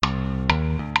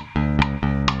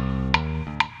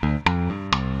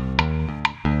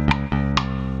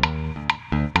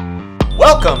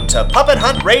Welcome to Puppet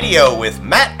Hunt Radio with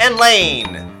Matt and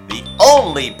Lane, the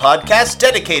only podcast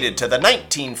dedicated to the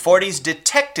 1940s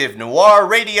detective noir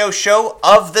radio show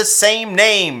of the same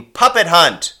name, Puppet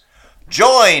Hunt.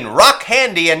 Join Rock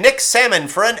Handy and Nick Salmon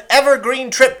for an evergreen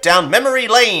trip down memory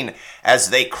lane as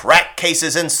they crack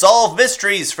cases and solve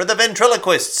mysteries for the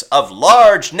ventriloquists of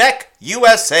Large Neck,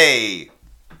 USA.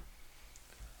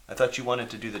 I thought you wanted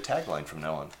to do the tagline from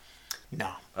now on.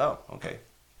 No. Oh, okay.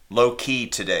 Low key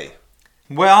today.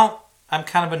 Well, I'm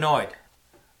kind of annoyed.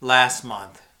 Last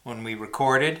month, when we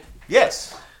recorded,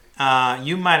 Yes.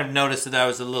 you might have noticed that I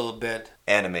was a little bit...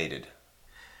 Animated.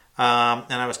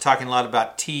 and I was talking a lot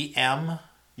about TM.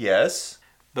 Yes.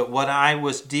 But what I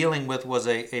was dealing with was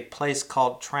a place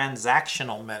called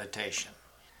transactional meditation.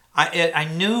 I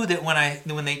knew that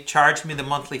when they charged me the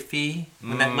monthly fee,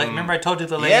 remember I told you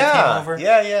the lady came over?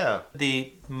 Yeah.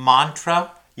 The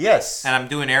mantra, Yes. and I'm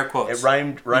doing air quotes. It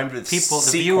rhymed with people, the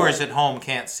sequel. viewers at home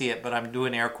can't see it, but I'm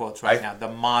doing air quotes right now. The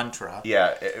mantra.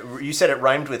 Yeah, you said it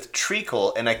rhymed with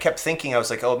treacle, and I kept thinking, I was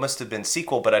like, oh, it must have been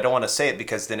sequel, but I don't want to say it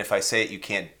because then if I say it, you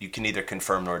can neither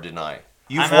confirm nor deny.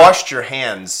 You've washed your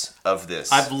hands of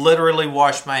this. I've literally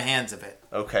washed my hands of it.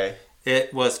 Okay.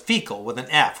 It was fecal with an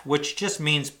F, which just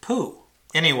means poo.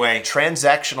 Anyway.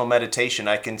 Transactional meditation,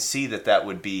 I can see that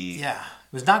would be... Yeah,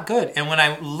 it was not good. And when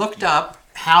I looked up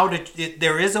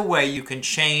there is a way you can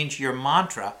change your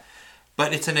mantra,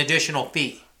 but it's an additional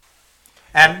fee.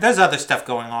 And there's other stuff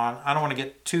going on. I don't want to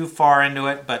get too far into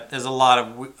it, but there's a lot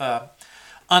of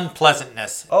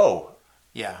unpleasantness. Oh.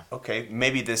 Yeah. Okay,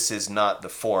 maybe this is not the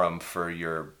forum for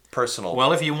your personal...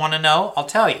 Well, if you want to know, I'll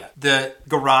tell you. The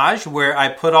garage where I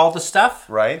put all the stuff.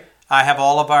 Right. I have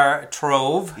all of our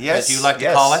trove, as you like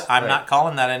to call it. I'm not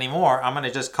calling that anymore. I'm going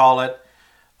to just call it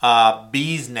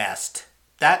bee's nest.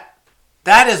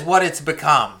 That is what it's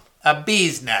become. A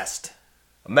bee's nest.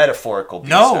 A metaphorical bee's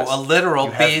nest. No, a literal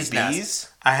bee's have bees? nest.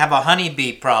 I have a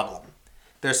honeybee problem.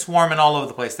 They're swarming all over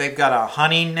the place. They've got a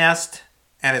honey nest,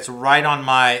 and it's right on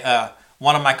my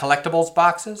one of my collectibles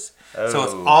boxes. Oh, so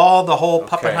it's all the whole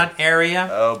puppet hunt area.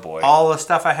 Oh, boy. All the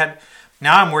stuff I had.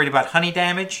 Now I'm worried about honey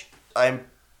damage. I'm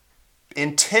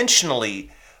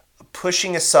intentionally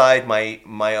pushing aside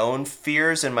my own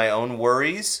fears and my own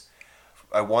worries.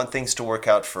 I want things to work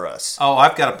out for us. Oh,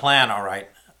 I've got a plan, all right.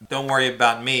 Don't worry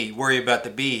about me. Worry about the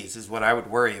bees is what I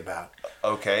would worry about.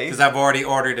 Okay. Because I've already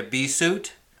ordered a bee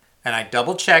suit, and I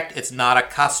double-checked it's not a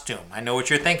costume. I know what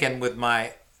you're thinking with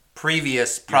my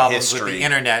previous problems with the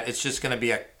internet. It's just going to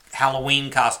be a Halloween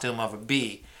costume of a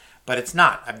bee. But it's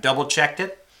not. I've double-checked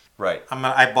it. Right.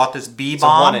 I bought this bee It's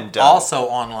bomb a one and done. also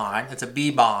online. It's a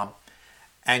bee bomb.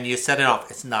 And you set it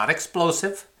off. It's not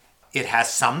explosive. It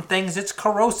has some things it's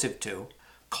corrosive to.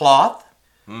 Cloth,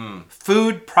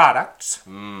 food products,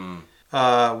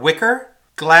 wicker,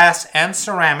 glass and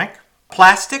ceramic,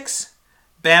 plastics,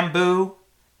 bamboo,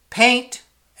 paint,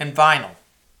 and vinyl.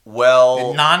 Well...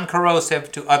 And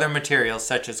non-corrosive to other materials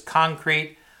such as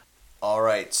concrete. All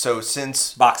right, so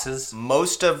since boxes,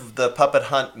 most of the Puppet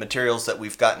Hunt materials that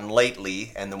we've gotten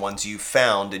lately and the ones you've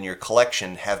found in your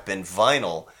collection have been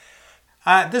vinyl...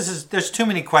 there's too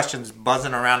many questions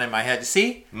buzzing around in my head.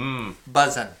 See?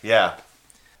 Buzzing. Yeah.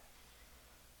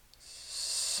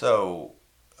 So,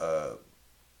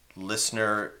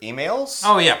 listener emails?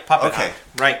 Oh, yeah, Puppet Hunt.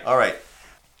 Right. All right.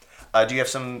 Do you have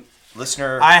some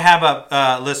listener... I have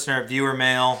a listener viewer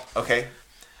mail. Okay.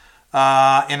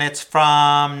 And it's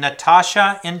from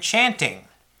Natasha Enchanting.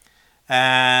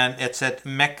 And it's at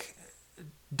McDuffie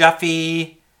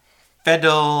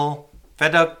Fedakeikel,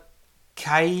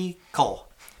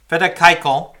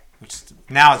 which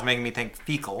now is making me think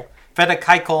fecal,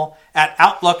 Fedakeikel at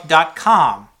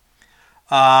Outlook.com.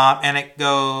 And it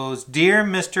goes, Dear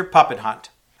Mr. Puppet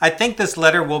Hunt, I think this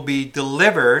letter will be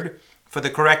delivered for the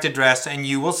correct address and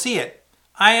you will see it.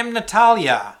 I am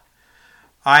Natalia.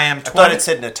 I thought it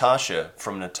said Natasha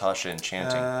from Natasha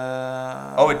Enchanting.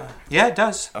 Yeah, it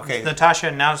does. Okay. It's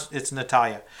Natasha, now it's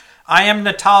Natalia. I am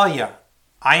Natalia.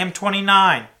 I am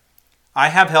 29. I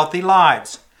have healthy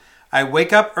lives. I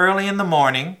wake up early in the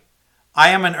morning. I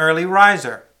am an early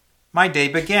riser. My day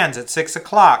begins at 6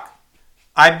 o'clock.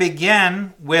 I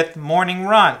begin with morning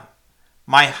run.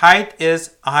 My height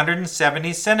is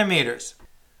 170 centimeters.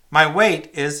 My weight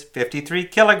is 53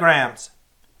 kilograms.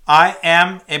 I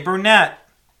am a brunette.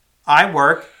 I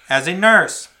work as a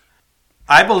nurse.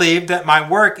 I believe that my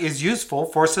work is useful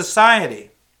for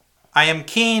society. I am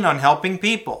keen on helping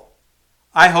people.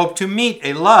 I hope to meet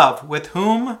a love with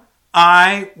whom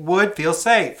I would feel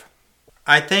safe.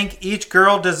 I think each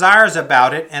girl desires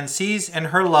about it and sees in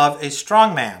her love a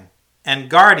strong man and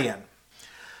guardian.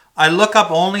 I look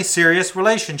up only serious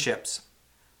relationships.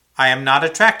 I am not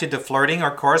attracted to flirting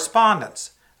or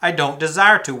correspondence. I don't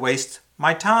desire to waste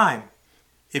my time.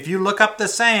 If you look up the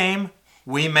same,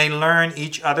 we may learn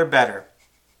each other better.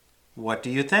 What do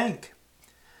you think?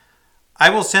 I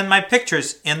will send my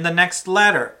pictures in the next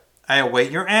letter. I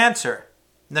await your answer.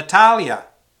 Natalia.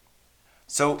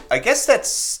 So I guess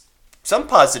that's some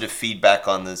positive feedback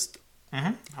on this.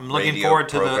 I'm looking radio forward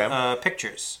to program. the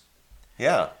pictures.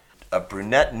 Yeah, a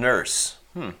brunette nurse.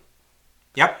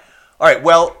 Yep. All right,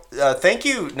 well, thank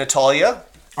you, Natalia.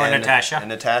 Or Natasha. And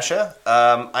Natasha.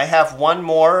 I have one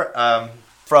more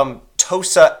from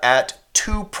Tosa at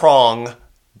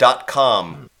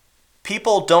twoprong.com.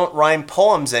 People don't rhyme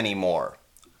poems anymore,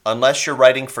 unless you're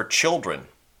writing for children.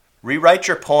 Rewrite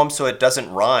your poem so it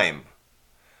doesn't rhyme.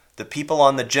 The people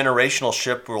on the generational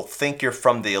ship will think you're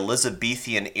from the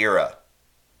Elizabethan era.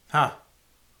 Huh.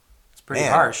 It's pretty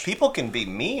Man, harsh. people can be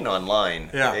mean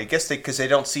online. Yeah. I guess because they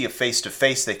don't see you face to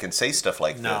face, they can say stuff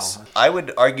like No. this. I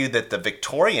would argue that the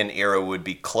Victorian era would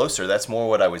be closer. That's more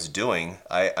what I was doing.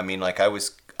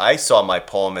 I saw my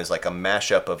poem as like a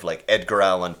mashup of like Edgar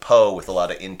Allan Poe with a lot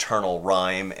of internal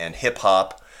rhyme and hip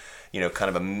hop.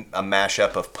 Kind of a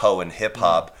mashup of Poe and hip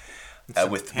hop.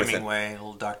 With Hemingway,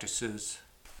 old Dr. Seuss.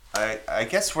 I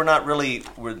guess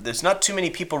there's not too many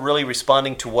people really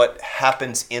responding to what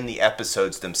happens in the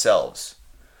episodes themselves.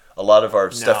 A lot of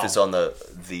our stuff is on the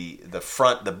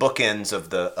front, the bookends of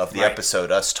the Right.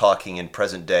 episode, us talking in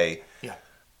present day. Yeah.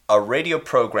 A radio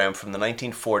program from the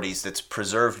 1940s that's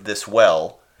preserved this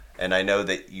well, and I know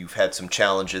that you've had some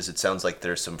challenges. It sounds like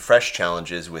there's some fresh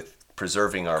challenges with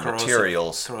preserving our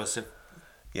materials. Corrosive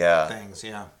Yeah. things,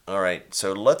 yeah. All right,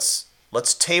 so let's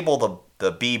table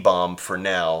the bee bomb for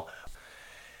now.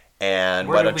 And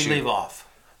Where why did don't we you? leave off?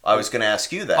 I was going to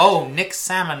ask you that. Oh, Nick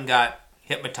Salmon got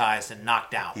hypnotized and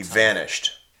knocked out. He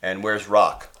vanished. And where's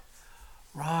Rock?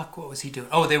 Rock, what was he doing?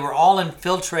 Oh, they were all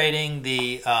infiltrating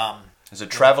the... There's a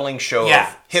traveling show yeah.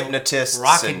 of hypnotists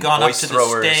Rock and had gone up voice to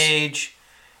throwers. the stage,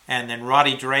 and then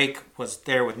Roddy Drake was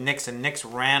there with Nix, and Nix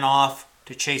ran off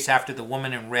to chase after the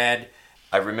woman in red.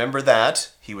 I remember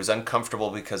that. He was uncomfortable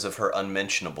because of her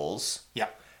unmentionables.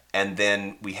 Yep. And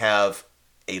then we have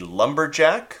a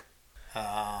lumberjack,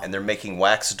 and they're making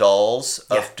wax dolls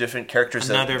of different characters.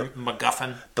 Another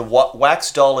MacGuffin. The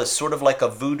wax doll is sort of like a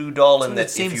voodoo doll That's in what that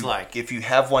it seems like. if you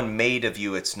have one made of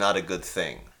you, it's not a good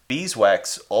thing.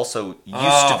 Beeswax also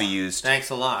used to be used. Thanks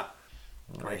a lot.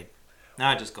 Great.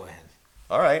 Now just go ahead.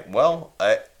 All right. Well,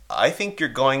 I think you're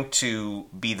going to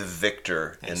be the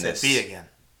victor in this. Be again.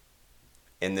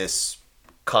 In this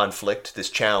conflict, this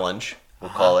challenge, we'll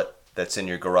call it, that's in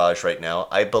your garage right now.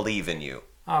 I believe in you.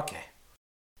 Okay.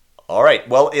 All right.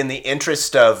 Well, in the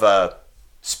interest of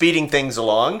speeding things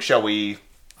along, shall we?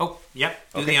 Oh, yep.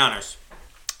 Do the honors.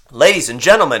 Ladies and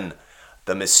gentlemen,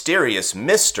 The Mysterious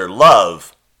Mr.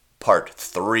 Love, Part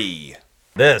 3.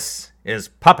 This is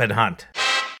Puppet Hunt.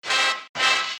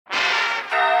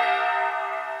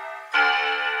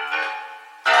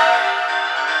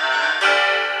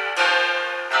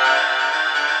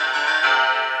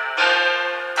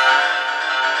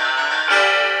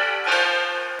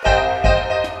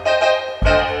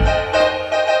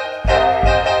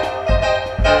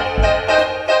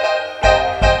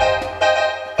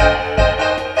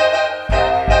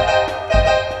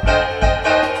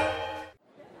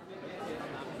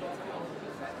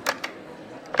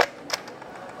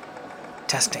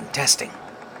 Testing.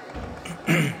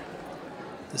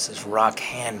 This is Rock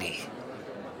Handy.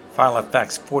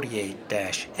 Filofax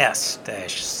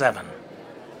 48-S-7.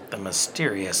 The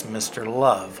Mysterious Mr.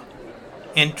 Love.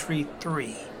 Entry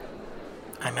 3.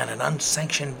 I'm at an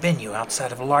unsanctioned venue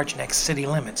outside of Large Neck city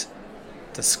limits,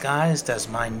 disguised as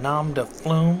my nom de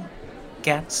plume,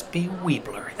 Gatsby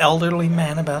Weebler, elderly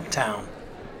man about town.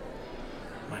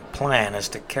 My plan is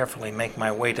to carefully make my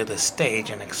way to the stage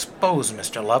and expose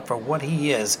Mr. Love for what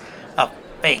he is, a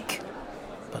fake.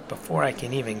 But before I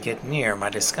can even get near, my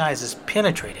disguise is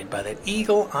penetrated by that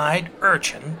eagle-eyed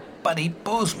urchin, Buddy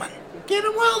Boozman. Get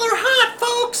 'em while they're hot,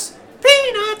 folks!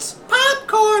 Peanuts,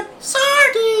 popcorn,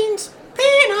 sardines,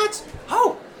 peanuts!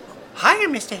 Oh, hiya,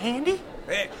 Mr. Handy.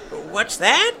 What's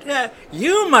that?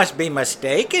 You must be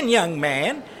mistaken, young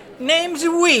man. Name's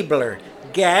Weebler.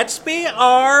 Gatsby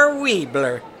R.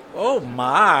 Weebler. Oh,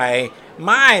 my,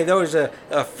 those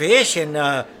fish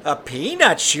and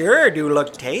peanuts sure do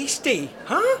look tasty.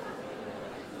 Huh?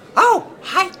 Oh,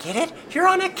 I get it. You're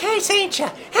on a case, ain't you?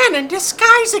 And in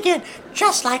disguise again,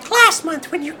 just like last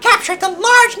month when you captured the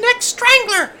large-necked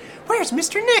strangler. Where's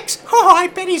Mr. Nix? Oh, I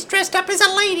bet he's dressed up as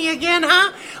a lady again,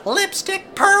 huh?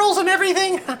 Lipstick, pearls, and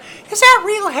everything. Is that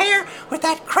real hair with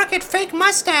that crooked fake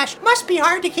mustache? Must be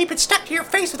hard to keep it stuck to your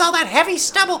face with all that heavy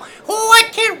stubble. Oh, I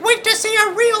can't wait to see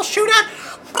a real shootout.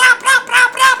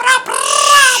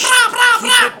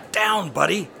 Keep it down,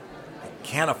 buddy. I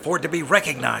can't afford to be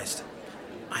recognized.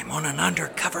 I'm on an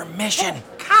undercover mission.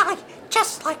 God,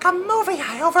 just like a movie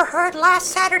I overheard last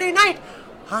Saturday night.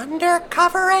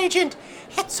 Undercover agent.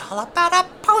 It's all about a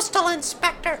postal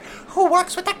inspector who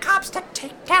works with the cops to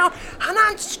take down an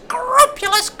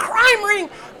unscrupulous crime ring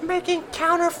making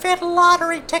counterfeit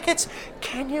lottery tickets.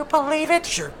 Can you believe it?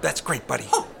 Sure, that's great, buddy.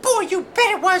 Oh, boy, you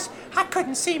bet it was. I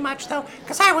couldn't see much, though,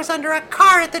 because I was under a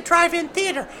car at the drive-in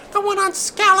theater, the one on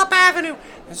Scallop Avenue.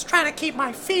 I was trying to keep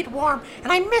my feet warm,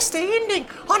 and I missed the ending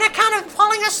on account of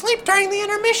falling asleep during the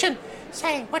intermission.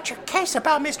 Say, what's your case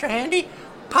about, Mr. Handy?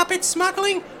 Puppet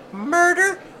smuggling?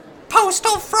 Murder?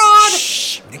 Postal fraud?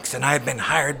 Shh! Nix and I have been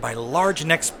hired by Large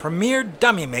Neck's premier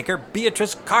dummy maker,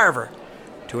 Beatrice Carver,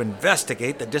 to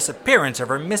investigate the disappearance of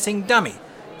her missing dummy,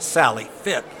 Sally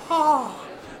Phipp. Oh,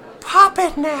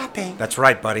 puppet napping. That's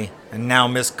right, buddy. And now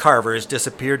Miss Carver has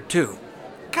disappeared, too.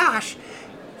 Gosh,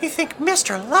 you think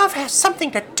Mr. Love has something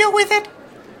to do with it?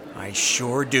 I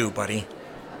sure do, buddy.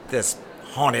 This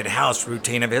haunted house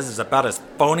routine of his is about as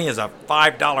phony as a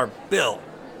 $5 bill.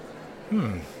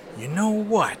 You know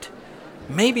what?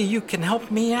 Maybe you can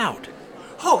help me out.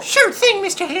 Oh, sure thing,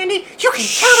 Mr. Handy. You can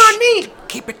count on me.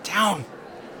 Keep it down.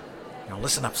 Now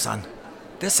listen up, son.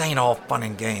 This ain't all fun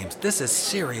and games. This is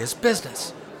serious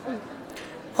business.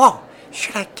 Whoa,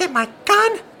 should I get my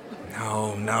gun?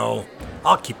 No.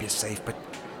 I'll keep you safe, but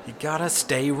you gotta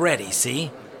stay ready,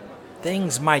 see?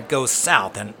 Things might go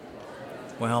south and,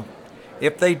 well,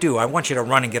 if they do, I want you to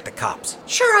run and get the cops.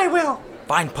 Sure I will.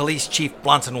 Find Police Chief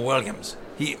Blunson Williams.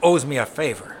 He owes me a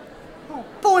favor.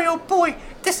 Oh boy,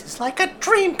 this is like a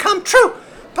dream come true.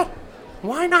 But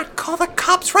why not call the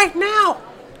cops right now?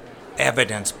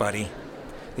 Evidence, buddy.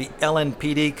 The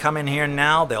LNPD come in here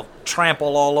now, they'll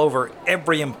trample all over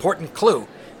every important clue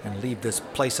and leave this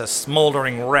place a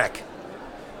smoldering wreck.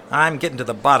 I'm getting to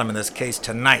the bottom of this case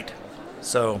tonight.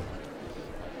 So,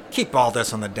 keep all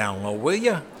this on the down low, will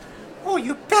you? Oh,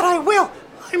 you bet I will.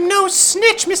 I'm no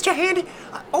snitch, Mr. Handy.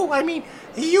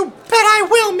 You bet I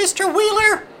will, Mr.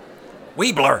 Wheeler.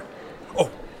 Weebler!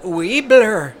 Oh,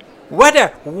 Weebler! What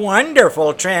a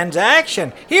wonderful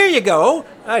transaction! Here you go,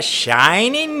 a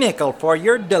shiny nickel for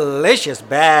your delicious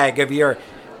bag of your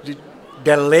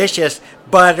delicious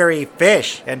buttery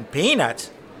fish and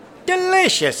peanuts.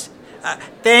 Delicious!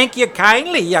 Thank you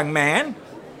kindly, young man.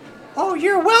 Oh,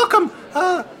 you're welcome,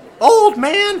 old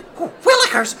man. Oh,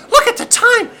 Willikers, look at the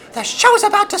time. The show's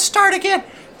about to start again.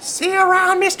 See you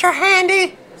around, Mr.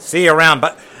 Handy. See you around,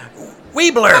 but...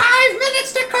 Weebler! 5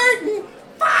 minutes to curtain!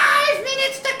 5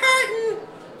 minutes to curtain!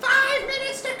 5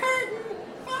 minutes to curtain!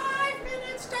 5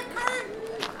 minutes to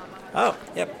curtain! Oh,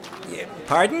 yep.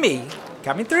 Pardon me.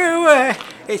 Coming through.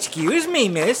 Excuse me,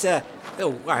 miss.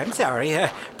 Oh, I'm sorry.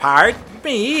 Pardon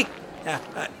me.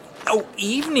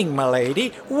 Evening, my lady.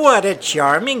 What a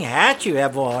charming hat you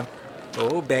have on.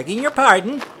 Oh, begging your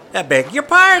pardon. Beg your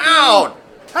pardon. Ow!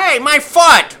 Hey, my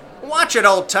foot! Watch it,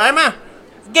 old-timer.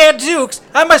 Gadzooks,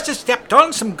 I must have stepped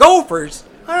on some gophers.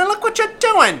 Look what you're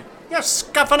doing. You're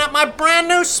scuffing up my brand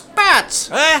new spats.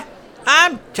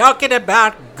 I'm talking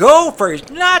about gophers,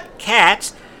 not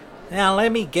cats. Now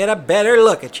let me get a better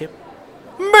look at you.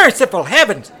 Merciful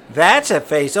heavens, that's a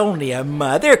face only a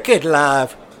mother could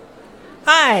love.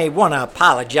 I want to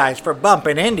apologize for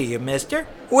bumping into you, mister.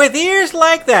 With ears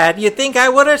like that, you'd think I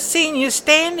would have seen you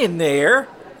standing there.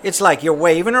 It's like you're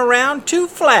waving around two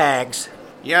flags.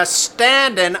 You're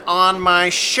standing on my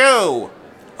shoe.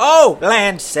 Oh,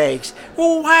 land sakes.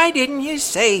 Why didn't you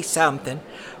say something?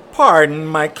 Pardon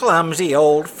my clumsy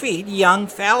old feet, young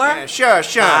fella. Yeah,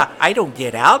 sure. I don't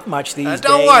get out much these days.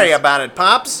 Don't worry about it,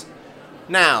 Pops.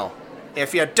 Now,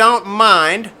 if you don't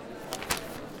mind,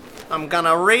 I'm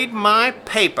gonna read my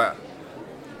paper.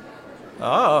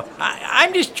 Oh,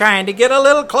 I'm just trying to get a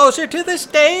little closer to the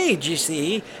stage, you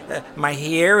see. My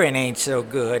hearing ain't so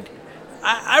good.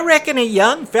 I reckon a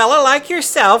young fella like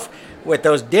yourself, with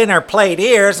those dinner plate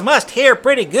ears, must hear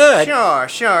pretty good.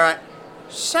 Sure.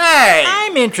 Say!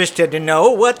 I'm interested to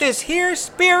know what this here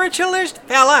spiritualist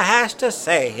fella has to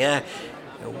say.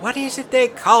 What is it they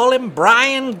call him?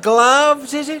 Brian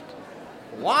Gloves, is it?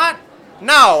 What?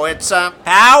 No, it's a...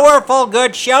 Powerful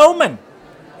good showman.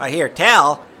 I hear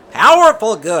tell.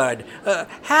 Powerful good.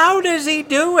 How does he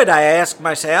do it, I ask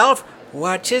myself.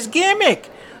 What's his gimmick?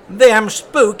 Them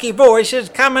spooky voices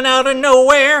coming out of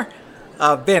nowhere?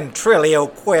 A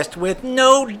ventriloquist with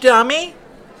no dummy?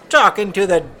 talking to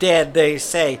the dead, they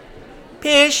say.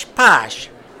 Pish posh.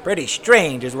 Pretty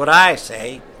strange is what I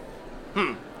say.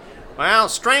 Well,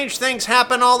 strange things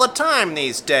happen all the time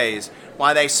these days.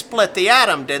 Why, they split the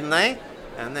atom, didn't they?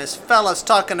 And this fella's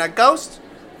talking to ghosts?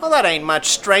 Well, that ain't much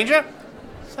stranger.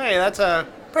 Say, that's a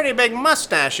pretty big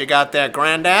mustache you got there,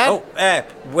 Granddad. Oh,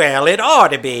 well, it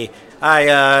ought to be.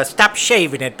 I stopped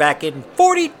shaving it back in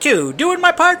 42, doing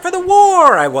my part for the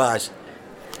war, I was.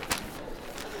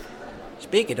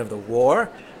 Speaking of the war,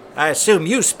 I assume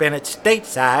you spent it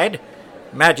stateside.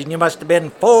 Imagine you must have been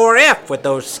 4F with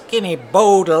those skinny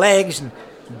bowed legs and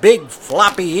big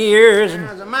floppy ears and...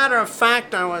 As a matter of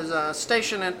fact, I was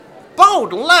stationed at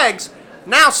bowed legs.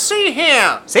 Now see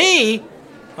here. See?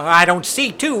 Well, I don't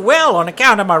see too well on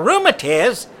account of my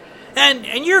rheumatiz. And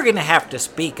you're gonna have to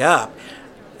speak up.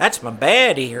 That's my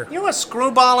bad ear. You a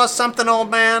screwball or something, old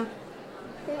man?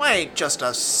 Wait just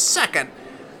a second.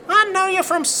 I know you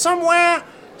from somewhere.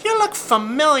 You look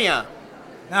familiar.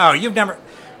 No, you've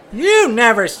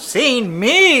never seen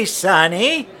me,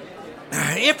 Sonny.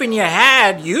 If'n you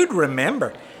had, you'd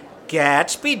remember.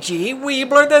 Gatsby G.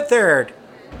 Weebler III,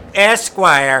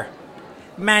 Esquire,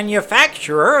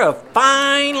 manufacturer of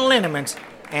fine liniments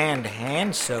and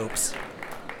hand soaps.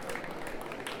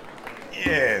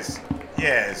 Yes.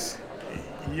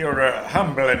 Your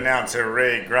humble announcer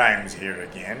Ray Grimes here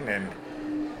again, and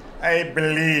I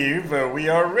believe we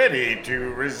are ready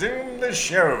to resume the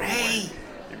show.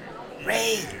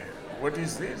 Ray, What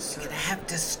is this? you have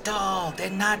to stall. They're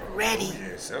not ready.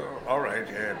 Yes, all right.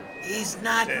 He's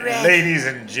not ready. Ladies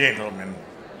and gentlemen,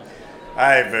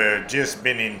 I've just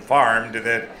been informed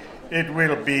that it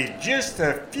will be just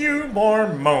a few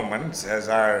more moments as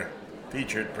our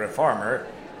featured performer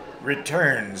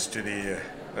returns to the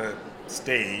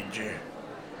stage.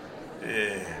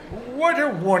 What a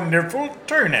wonderful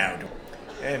turnout,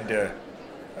 and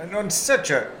on such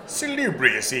a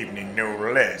salubrious evening, no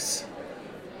less.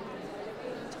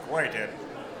 It's quite a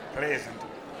pleasant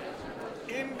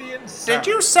Indian summer. Did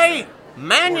you say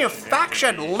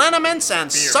manufactured liniments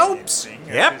and soaps?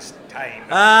 Yep.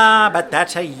 But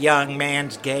that's a young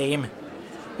man's game.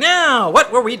 Now,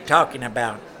 what were we talking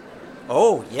about?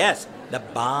 Oh, yes, the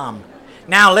bomb.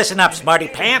 Now listen up, smarty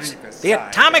pants. The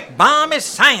atomic bomb is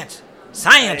science.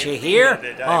 Science, you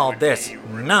hear? All this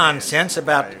nonsense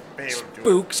about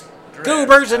spooks,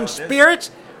 goobers, and spirits?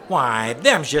 Why,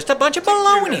 them's just a bunch of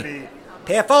baloney.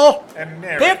 Piffle?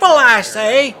 Piffle, I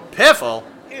say. Piffle?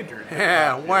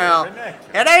 Yeah, well,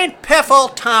 it ain't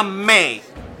piffle to me.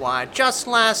 Why, just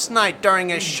last night during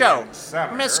his show,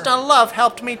 Mr. Love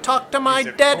helped me talk to my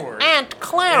dead Aunt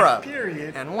Clara.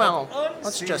 And well,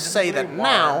 let's just say that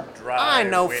now I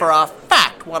know for a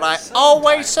fact what I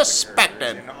always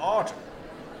suspected.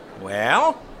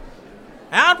 Well,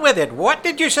 out with it. What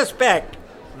did you suspect?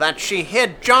 That she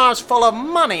hid jars full of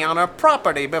money on her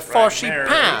property before she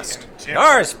passed.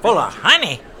 Jars full of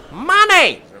honey.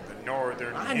 Money!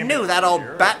 I knew that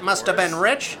old bat must have been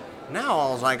rich. Now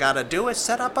all I gotta do is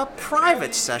set up a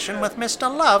private session with Mr.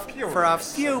 Love for a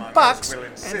few bucks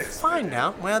and find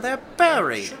out where they're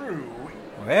buried.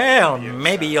 Well,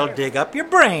 maybe you'll dig up your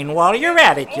brain while you're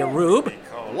at it, you rube.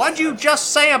 What'd you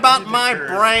just say about my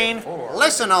brain?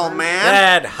 Listen, old man.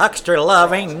 That huckster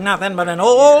Love ain't nothing but an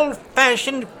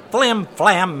old-fashioned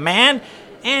flim-flam man,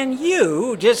 and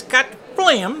you just got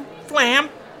flim-flam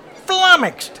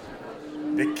flummoxed.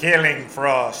 The Killing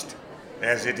Frost,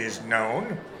 as it is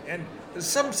known, and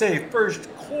some say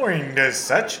first coined as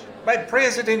such by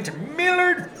President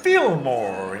Millard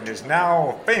Fillmore in his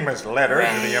now famous letter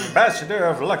to the ambassador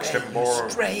of Luxembourg. You're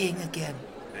straying again.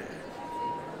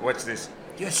 What's this?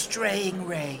 You're straying,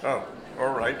 Ray. Oh,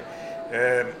 all right.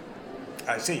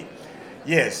 I see.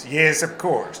 Yes, of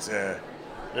course.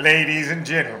 Ladies and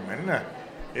gentlemen,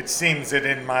 it seems that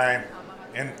in my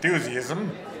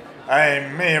enthusiasm, I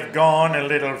may have gone a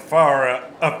little far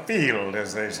afield,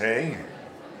 as they say.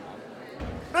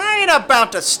 I ain't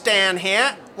about to stand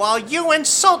here while you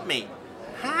insult me.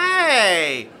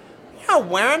 Hey, you're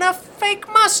wearing a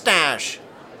fake mustache.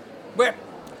 Well,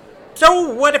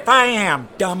 so what if I am,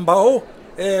 Dumbo?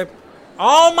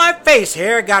 All my face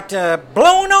hair got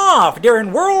blown off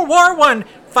during World War I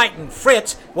fighting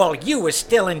Fritz while you was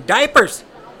still in diapers.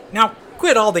 Now,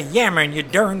 quit all the yammering, you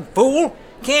darn fool.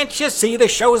 Can't you see the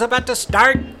show's about to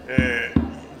start?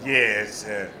 Yes.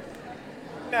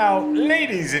 Now,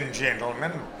 ladies and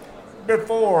gentlemen,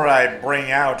 before I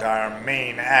bring out our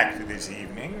main act this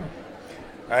evening,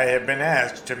 I have been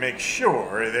asked to make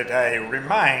sure that I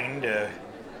remind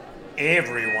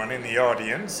everyone in the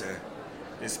audience,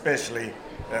 especially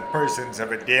persons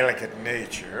of a delicate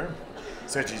nature,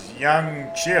 such as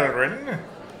young children,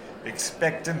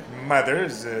 expectant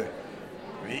mothers, the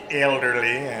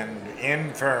elderly and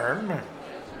infirm,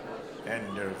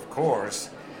 and of course,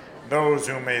 those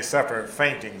who may suffer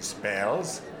fainting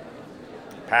spells,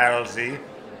 palsy,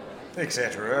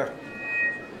 etc.,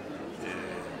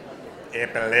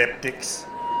 epileptics.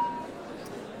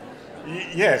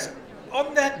 Yes,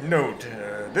 on that note,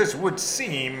 this would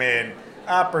seem an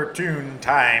opportune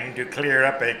time to clear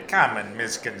up a common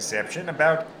misconception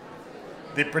about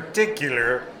the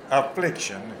particular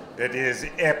affliction that is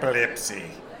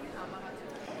epilepsy.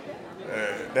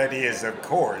 That is, of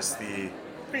course, the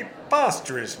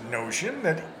preposterous notion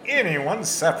that anyone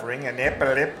suffering an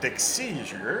epileptic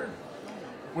seizure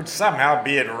would somehow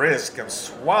be at risk of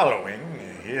swallowing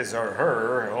his or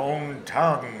her own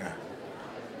tongue.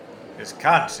 This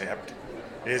concept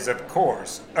is, of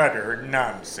course, utter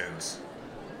nonsense.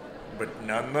 But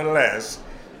nonetheless,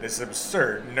 this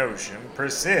absurd notion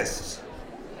persists.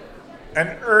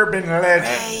 An urban legend.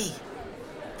 Ray!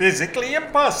 Physically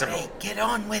impossible. Ray, get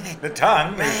on with it. The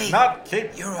tongue Ray, is not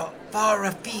capable. You're far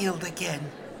afield again.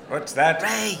 What's that?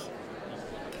 Ray,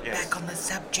 Yes. back on the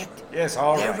subject. Yes,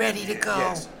 all right. They're ready to go.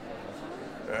 Yes.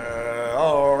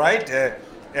 All right.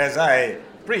 As I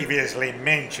previously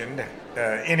mentioned,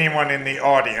 anyone in the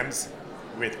audience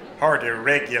with heart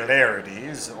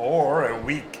irregularities or a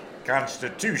weak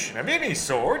constitution of any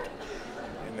sort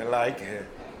and the like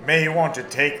may want to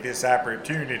take this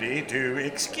opportunity to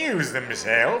excuse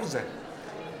themselves.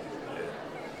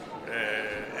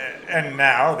 And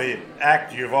now the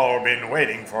act you've all been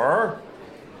waiting for.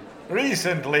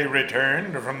 Recently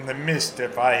returned from the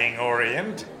mystifying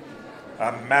Orient,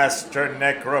 a master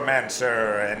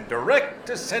necromancer and direct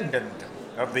descendant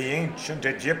of the ancient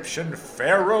Egyptian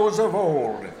pharaohs of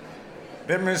old,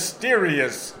 the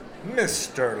mysterious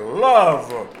Mr.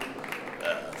 Love.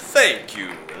 Thank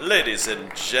you, ladies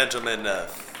and gentlemen,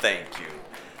 thank you.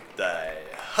 I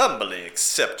humbly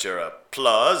accept your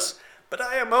applause, but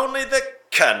I am only the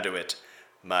conduit.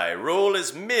 My role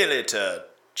is merely to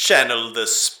channel the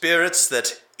spirits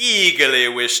that eagerly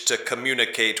wish to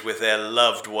communicate with their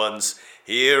loved ones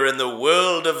here in the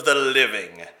world of the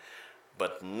living.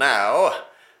 But now,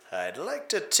 I'd like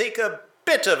to take a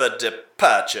bit of a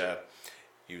departure.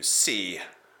 You see,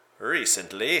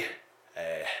 recently,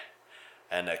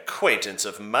 an acquaintance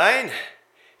of mine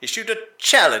issued a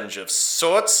challenge of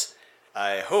sorts.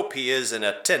 I hope he is in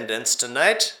attendance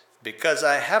tonight, because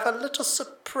I have a little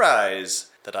surprise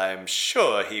that I am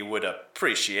sure he would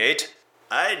appreciate.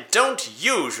 I don't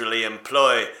usually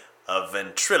employ a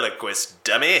ventriloquist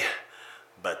dummy,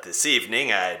 but this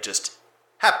evening I just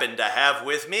happen to have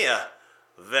with me a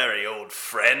very old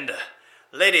friend.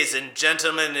 Ladies and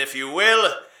gentlemen, if you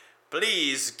will,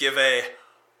 please give a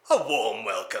warm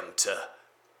welcome to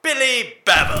Billy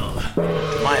Babble.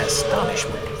 To my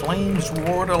astonishment, flames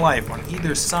roar to life on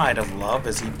either side of Love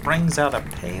as he brings out a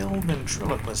pale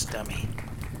ventriloquist dummy.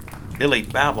 Billy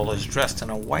Babble is dressed in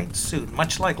a white suit,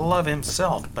 much like Love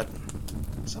himself, but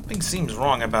something seems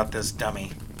wrong about this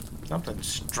dummy. Something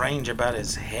strange about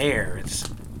his hair. It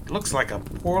looks like a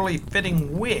poorly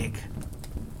fitting wig.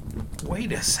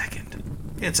 Wait a second.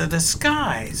 It's a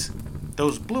disguise.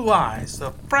 Those blue eyes,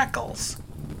 the freckles.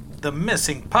 The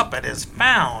missing puppet is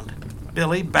found.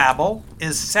 Billy Babble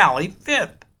is Sally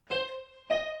Fifth.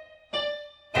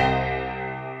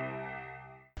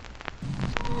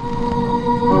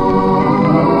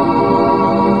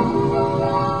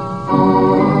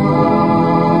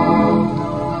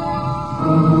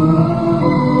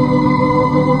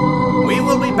 We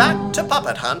will be back to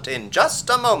Puppet Hunt in just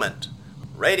a moment.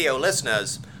 Radio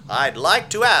listeners, I'd like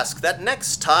to ask that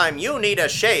next time you need a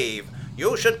shave,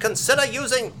 you should consider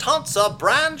using Tonsa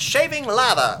brand shaving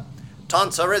lather.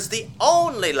 Tonsa is the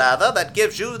only lather that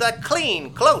gives you that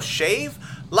clean, close shave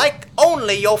like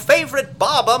only your favorite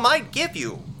barber might give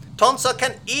you. Tonsa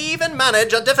can even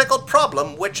manage a difficult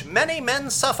problem which many men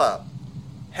suffer: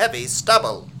 heavy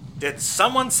stubble. Did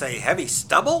someone say heavy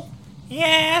stubble?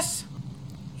 Yes,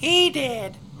 he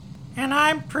did. And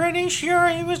I'm pretty sure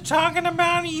he was talking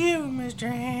about you, Mr.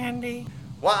 Handy.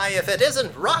 Why, if it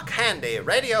isn't Rock Handy,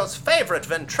 radio's favorite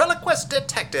ventriloquist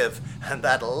detective, and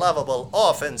that lovable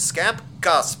orphan scamp,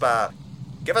 Gosper.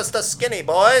 Give us the skinny,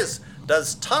 boys.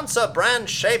 Does Tonsa brand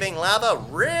shaving lather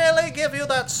really give you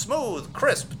that smooth,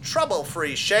 crisp,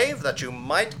 trouble-free shave that you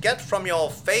might get from your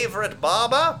favorite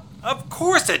barber? Of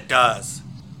course it does.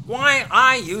 Why,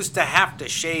 I used to have to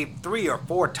shave 3 or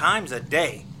 4 times a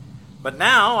day. But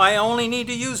now I only need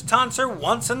to use Tonsa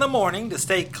once in the morning to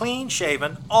stay clean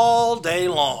shaven all day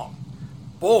long.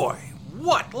 Boy,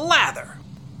 what lather!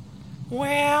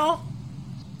 Well,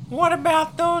 what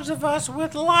about those of us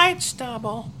with light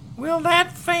stubble? Will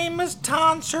that famous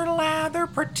tonsure lather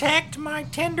protect my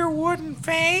tender wooden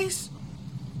face?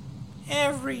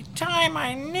 Every time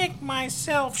I nick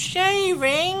myself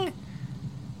shaving,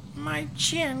 my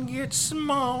chin gets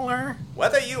smaller.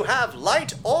 Whether you have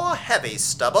light or heavy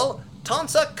stubble,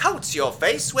 Tonsa coats your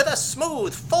face with a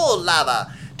smooth, full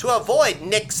lather to avoid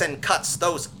nicks and cuts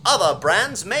those other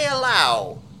brands may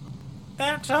allow.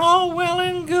 That's all well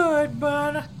and good,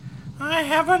 but I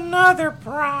have another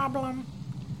problem.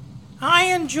 I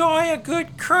enjoy a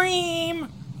good cream,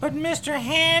 but Mr.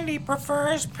 Handy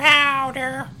prefers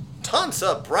powder.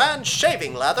 Tonsa brand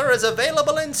shaving lather is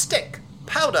available in stick,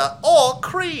 powder, or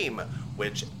cream.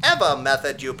 Whichever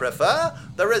method you prefer,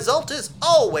 the result is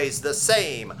always the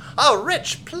same. A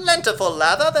rich, plentiful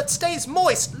lather that stays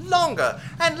moist longer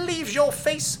and leaves your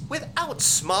face without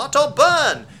smart or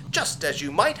burn, just as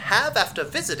you might have after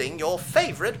visiting your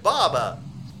favorite barber.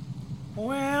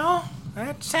 Well,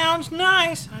 that sounds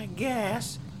nice, I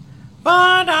guess.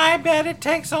 But I bet it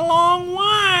takes a long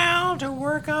while to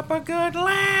work up a good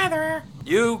lather.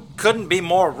 You couldn't be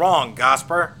more wrong,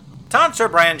 Gosper. Tonsure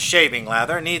brand shaving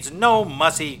lather needs no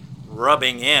mussy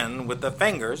rubbing in with the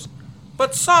fingers,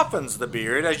 but softens the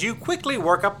beard as you quickly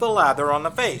work up the lather on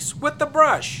the face with the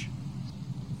brush.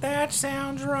 That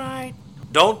sounds right.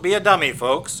 Don't be a dummy,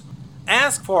 folks.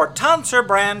 Ask for Tonsure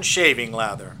brand shaving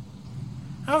lather.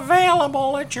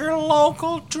 Available at your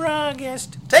local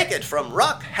druggist. Take it from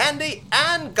Rock, Handy,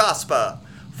 and Gosper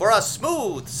for a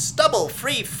smooth,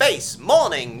 stubble-free face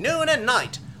morning, noon, and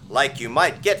night. Like you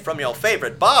might get from your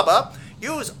favorite barber,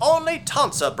 use only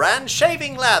Tonsa brand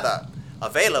shaving lather.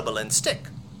 Available in stick,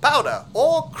 powder,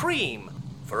 or cream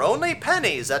for only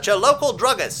pennies at your local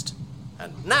druggist.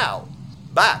 And now,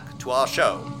 back to our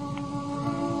show.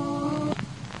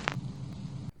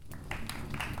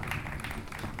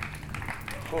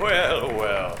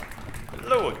 Well.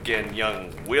 Hello again,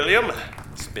 young William.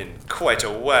 It's been quite a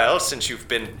while since you've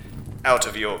been out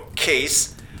of your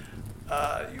case.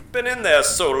 You've been in there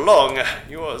so long,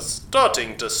 you are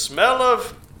starting to smell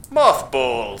of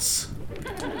mothballs.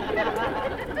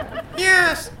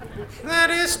 Yes, that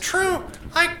is true.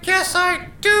 I guess I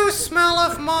do smell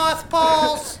of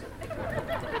mothballs.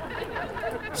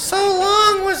 So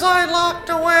long was I locked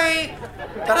away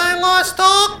that I lost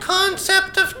all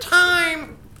concept of time.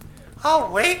 A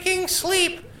waking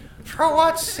sleep for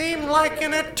what seemed like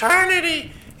an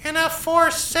eternity in a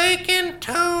forsaken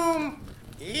tomb.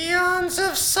 Eons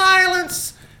of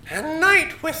silence and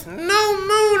night with no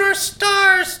moon or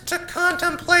stars to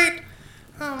contemplate.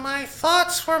 My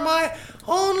thoughts were my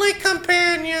only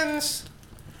companions.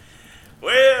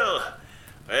 Well,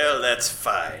 that's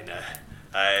fine.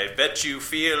 I bet you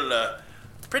feel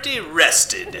pretty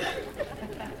rested.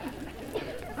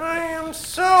 I am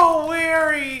so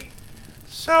weary,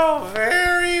 so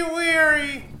very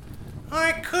weary.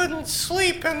 I couldn't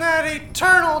sleep in that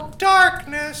eternal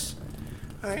darkness.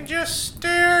 I just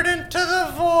stared into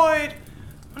the void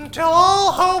until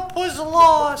all hope was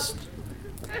lost.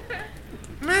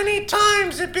 Many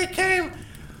times it became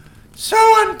so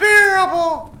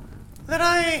unbearable that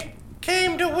I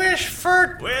came to wish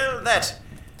for... Well,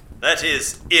 that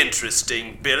is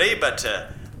interesting, Billy, but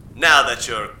now that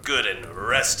you're good and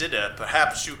rested,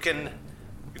 perhaps you can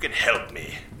help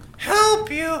me.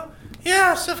 Help you?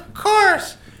 Yes, of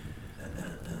course.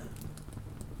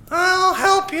 I'll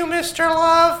help you, Mr.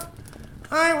 Love.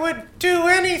 I would do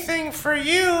anything for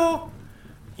you.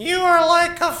 You are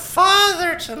like a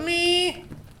father to me.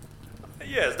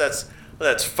 Yes,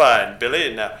 that's fine,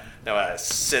 Billy. Now I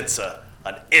sense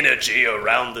an energy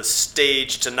around the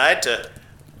stage tonight.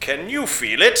 Can you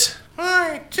feel it?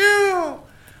 I do.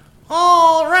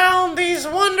 All around these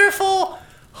wonderful,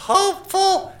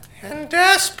 hopeful, and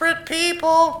desperate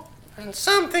people. And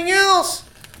something else.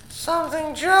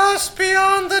 Something just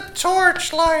beyond the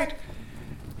torchlight.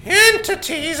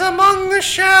 Entities among the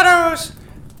shadows.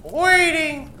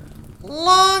 Waiting.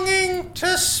 Longing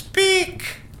to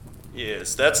speak.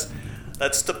 Yes, that's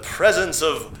the presence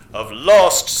of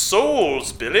lost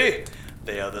souls, Billy.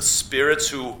 They are the spirits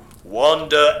who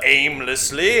wander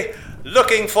aimlessly,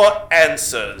 looking for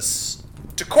answers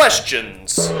to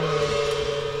questions.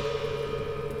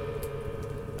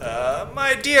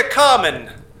 My dear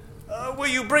Carmen, will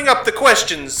you bring up the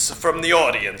questions from the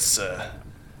audience?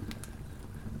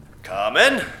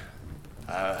 Carmen?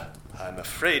 I'm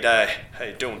afraid I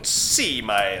don't see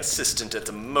my assistant at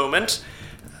the moment.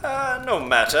 No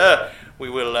matter. We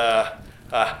will,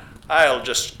 I'll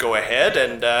just go ahead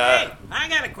and, Hey, I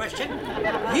got a question.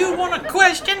 You want a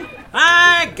question?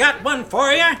 I got one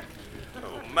for you.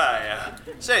 Oh my,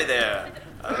 say there.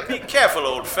 Be careful,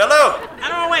 old fellow.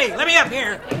 Out of the way, let me up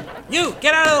here. You,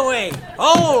 get out of the way.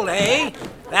 Hold, eh?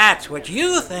 That's what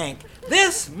you think.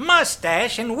 This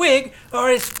mustache and wig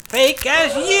are as fake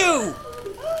as you.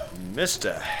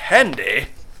 Mr. Handy?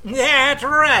 That's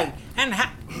right. And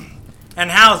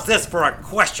how's this for a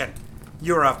question?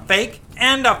 You're a fake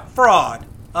and a fraud,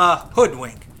 a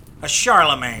hoodwink, a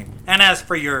Charlemagne. And as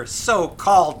for your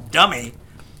so-called dummy,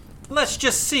 let's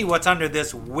just see what's under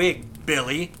this wig,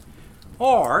 Billy.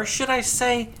 Or should I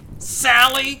say,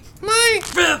 Sally? My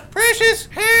precious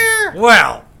hair!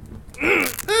 Well,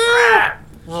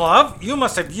 love, you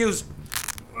must have used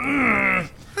a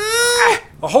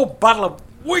whole bottle of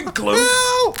wig glue.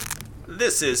 No!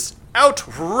 This is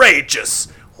outrageous!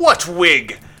 What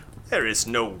wig? There is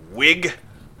no wig.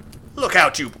 Look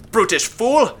out, you brutish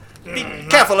fool! Be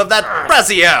careful of that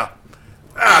brassiere!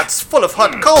 It's full of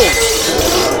hot coals!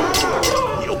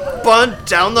 You'll burn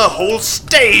down the whole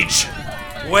stage!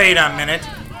 Wait a minute.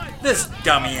 This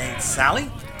dummy ain't Sally.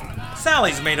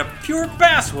 Sally's made of pure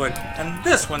basswood, and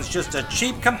this one's just a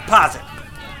cheap composite.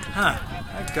 Huh,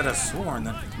 I could have sworn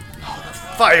that...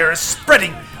 Fire is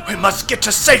spreading! We must get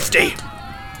to safety!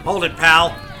 Hold it,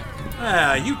 pal.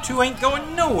 You two ain't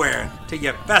going nowhere till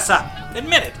you fess up.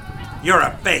 Admit it. You're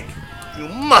a fake. You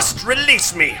must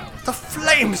release me! The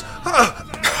flames!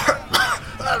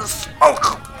 The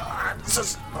smoke! This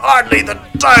is hardly the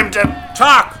time to...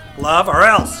 Talk, love, or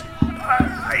else.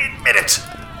 I admit it!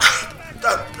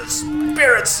 The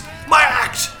spirits! My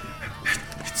act!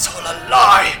 It's all a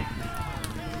lie!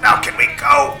 Now can we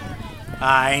go?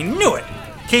 I knew it.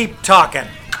 Keep talking.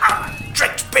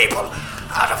 Tricked people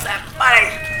out of that money!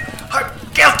 I'm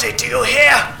guilty, do you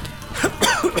hear?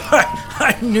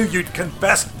 I knew you'd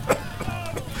confess.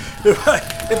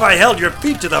 If I held your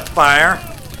feet to the fire.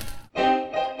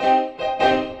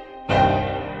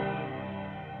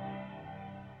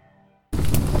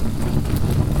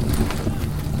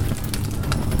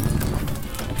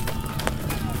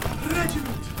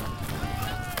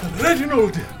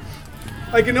 Reginald!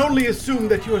 I can only assume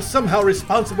that you are somehow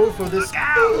responsible for this...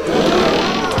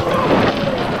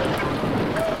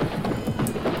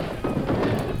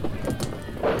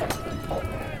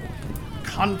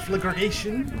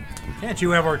 conflagration? Can't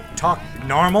you ever talk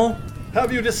normal?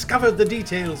 Have you discovered the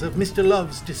details of Mr.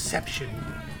 Love's deception?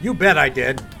 You bet I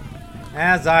did.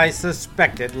 As I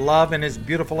suspected, Love and his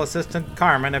beautiful assistant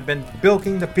Carmen have been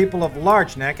bilking the people of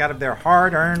Large Neck out of their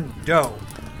hard-earned dough.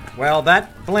 Well,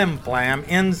 that flim-flam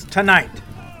ends tonight.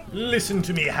 Listen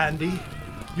to me, Handy.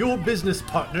 Your business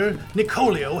partner,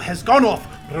 Nicolio, has gone off,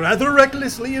 rather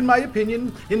recklessly in my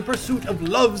opinion, in pursuit of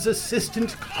Love's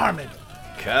assistant Carmen.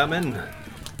 Carmen?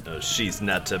 Oh, she's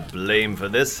not to blame for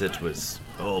this. It was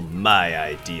all my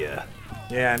idea.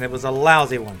 Yeah, and it was a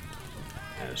lousy one.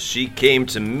 She came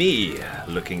to me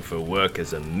looking for work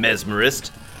as a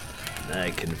mesmerist. I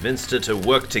convinced her to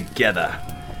work together.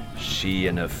 She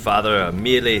and her father are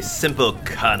merely simple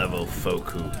carnival folk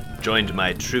who joined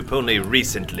my troupe only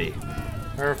recently.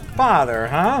 Her father,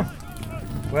 huh?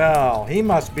 Well, he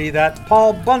must be that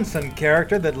Paul Bunsen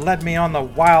character that led me on the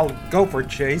wild gopher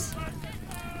chase.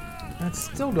 That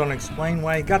still don't explain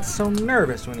why he got so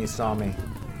nervous when he saw me.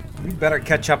 We'd better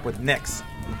catch up with Nix.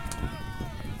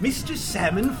 Mr.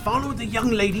 Salmon followed the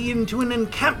young lady into an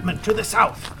encampment to the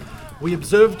south. We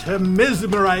observed her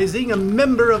mesmerizing a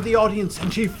member of the audience,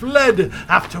 and she fled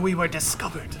after we were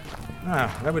discovered.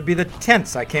 Ah, that would be the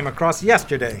tents I came across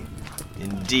yesterday.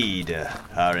 Indeed,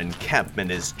 our encampment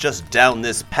is just down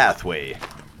this pathway.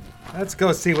 Let's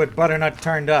go see what Butternut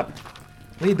turned up.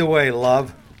 Lead the way,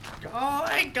 Love. Oh,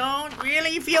 I don't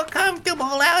really feel comfortable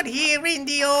out here in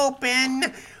the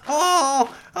open.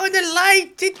 Oh, the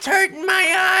light, it's hurting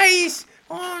my eyes.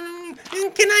 Oh,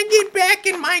 can I get back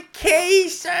in my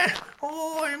case?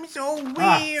 I'm so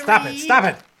weary. Stop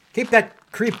it. Keep that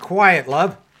creep quiet,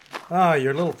 Love. Oh,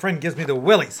 your little friend gives me the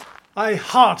willies. I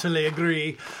heartily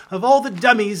agree. Of all the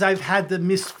dummies I've had the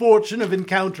misfortune of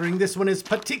encountering, this one is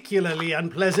particularly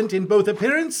unpleasant in both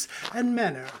appearance and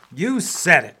manner. You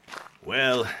said it.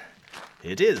 Well,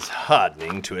 it is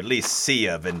heartening to at least see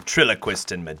a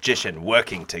ventriloquist and magician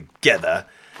working together.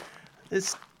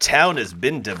 This town has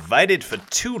been divided for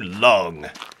too long.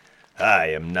 I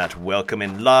am not welcome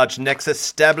in Large Neck's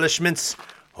establishments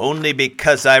only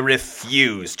because I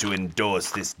refuse to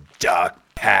endorse this dark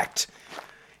pact.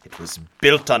 It was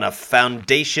built on a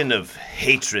foundation of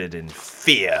hatred and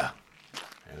fear.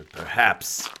 And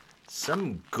perhaps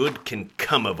some good can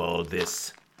come of all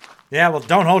this. Yeah, well,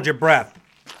 don't hold your breath.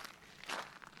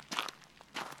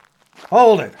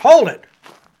 Hold it!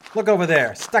 Look over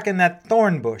there, stuck in that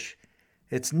thorn bush.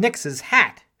 It's Nix's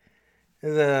hat.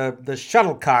 The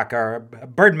shuttlecock or a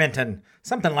birdminton,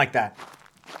 something like that.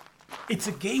 It's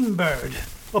a game bird.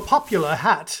 A popular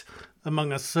hat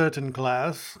among a certain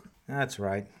class. That's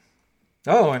right.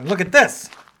 Oh, and look at this.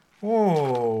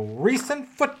 Oh, recent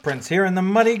footprints here in the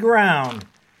muddy ground.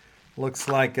 Looks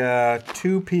like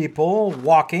two people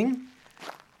walking.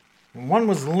 One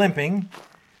was limping,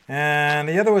 and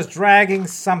the other was dragging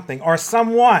something or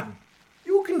someone.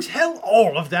 You can tell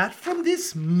all of that from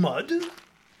this mud?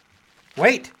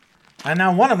 Wait, and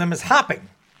now one of them is hopping.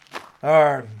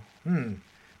 Or,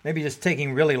 maybe just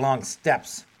taking really long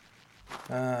steps.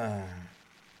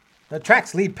 The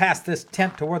tracks lead past this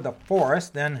tent toward the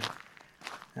forest, and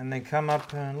they come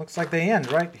up, and looks like they end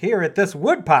right here at this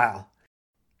woodpile.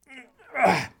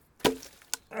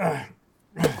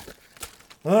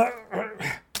 Well,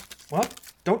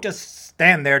 don't just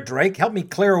stand there, Drake. Help me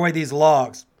clear away these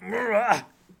logs.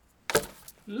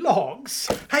 Logs?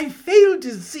 I fail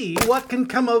to see what can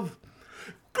come of...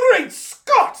 Great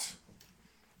Scott!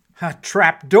 A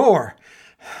trap door.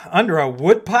 Under a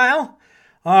woodpile?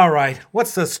 All right,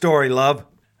 what's the story, love?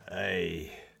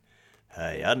 I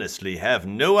honestly have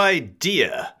no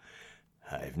idea.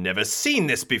 I've never seen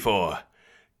this before.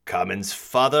 Carmen's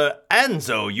father,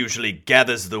 Anzo, usually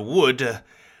gathers the wood.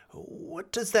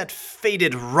 What does that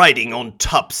faded writing on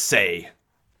top say?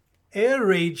 Air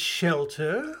raid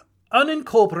shelter,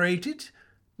 unincorporated,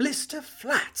 Blister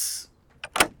Flats.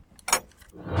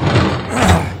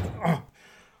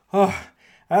 Oh,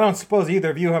 I don't suppose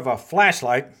either of you have a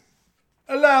flashlight.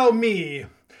 Allow me.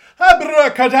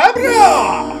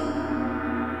 Abracadabra!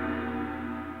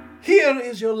 Here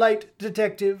is your light,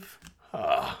 detective.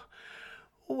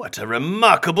 What a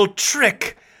remarkable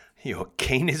trick! Your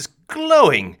cane is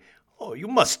glowing. Oh, you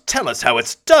must tell us how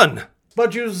it's done.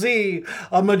 But you see,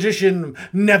 a magician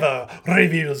never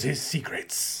reveals his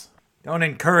secrets. Don't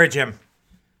encourage him.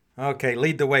 Okay,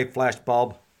 lead the way,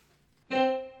 Flashbulb.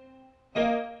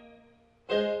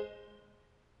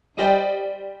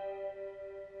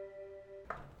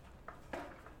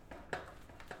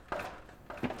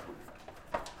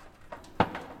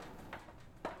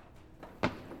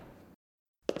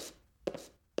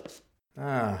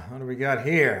 What do we got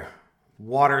here?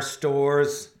 Water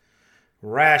stores,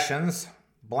 rations,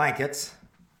 blankets.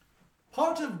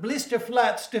 Part of Blister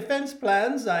Flats' defense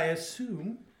plans, I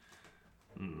assume.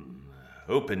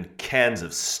 Open cans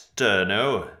of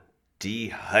sterno,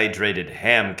 dehydrated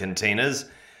ham containers.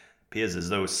 Appears as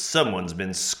though someone's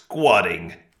been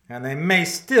squatting. And they may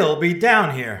still be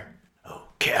down here. Oh,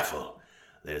 careful.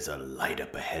 There's a light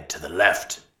up ahead to the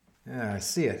left. Yeah, I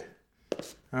see it.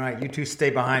 All right, you two stay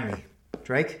behind me.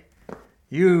 Drake,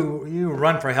 you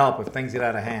run for help if things get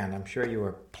out of hand. I'm sure you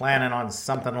were planning on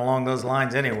something along those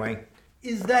lines anyway.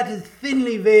 Is that a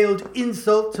thinly veiled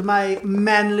insult to my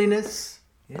manliness?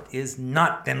 It is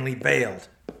not thinly veiled.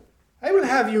 I will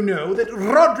have you know that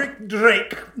Roderick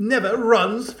Drake never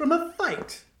runs from a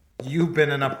fight. You've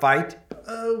been in a fight?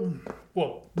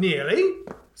 Well, nearly.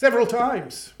 Several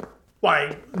times.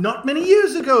 Why, not many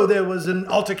years ago there was an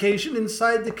altercation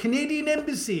inside the Canadian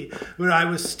Embassy where I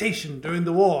was stationed during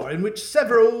the war, in which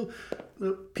several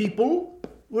people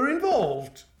were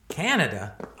involved.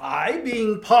 Canada? I,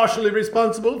 being partially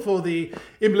responsible for the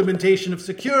implementation of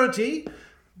security,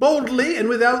 boldly and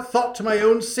without thought to my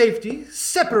own safety,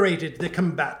 separated the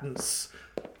combatants.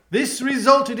 This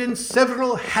resulted in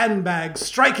several handbags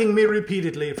striking me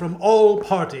repeatedly from all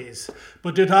parties.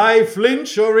 But did I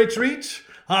flinch or retreat?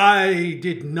 I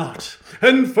did not.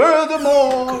 And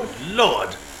furthermore... Good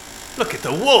Lord! Look at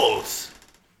the walls!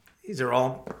 These are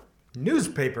all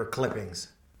newspaper clippings.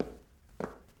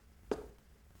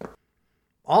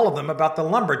 All of them about the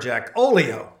lumberjack,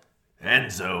 Olio.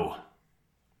 Anzo.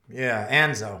 Yeah,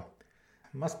 Anzo.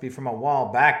 Must be from a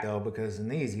while back, though, because in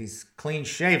these he's clean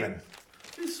shaven.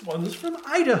 This one's from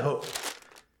Idaho.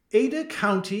 Ada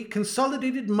County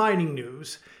Consolidated Mining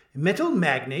News. Metal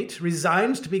magnate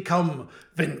resigns to become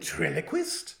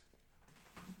ventriloquist?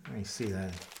 Let me see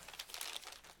that.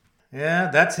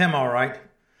 Yeah, that's him, all right.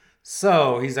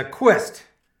 So, he's a quist.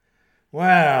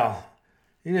 Well,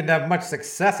 he didn't have much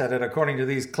success at it, according to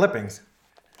these clippings.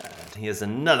 Here's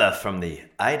another from the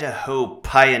Idaho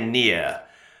Pioneer.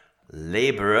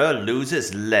 Laborer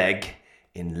loses leg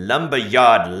in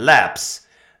lumberyard lapse.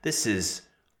 This is...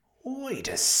 Wait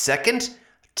a second.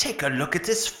 Take a look at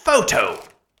this photo.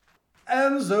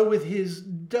 Anzo with his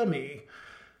dummy.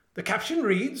 The caption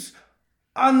reads,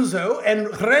 Anzo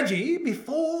and Reggie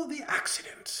before the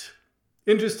accident.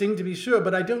 Interesting to be sure,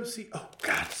 but I don't see... Oh,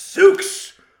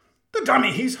 gadzooks! The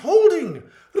dummy he's holding!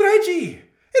 Reggie!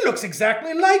 It looks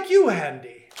exactly like you,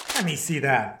 Handy. Let me see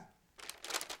that.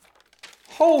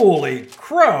 Holy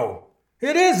crow!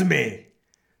 It is me!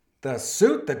 The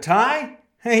suit, the tie,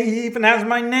 he even has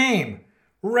my name.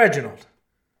 Reginald.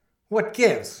 What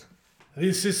gives?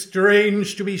 This is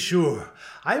strange, to be sure.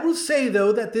 I will say,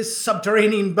 though, that this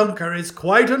subterranean bunker is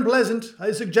quite unpleasant.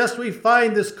 I suggest we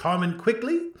find this Carmen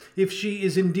quickly, if she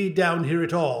is indeed down here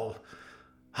at all.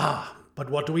 But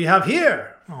what do we have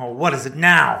here? Oh, what is it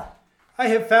now? I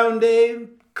have found a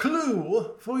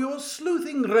clue for your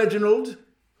sleuthing, Reginald.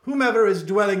 Whomever is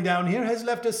dwelling down here has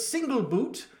left a single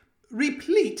boot,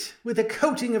 replete with a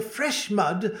coating of fresh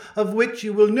mud, of which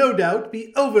you will no doubt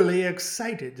be overly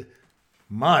excited.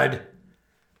 Mud?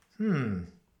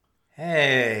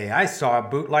 Hey, I saw a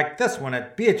boot like this one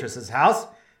at Beatrice's house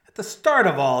at the start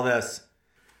of all this.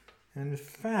 In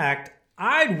fact,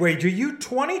 I'd wager you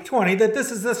 20/20 that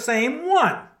this is the same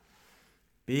one.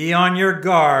 Be on your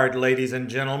guard, ladies and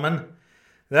gentlemen.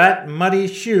 That muddy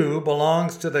shoe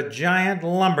belongs to the giant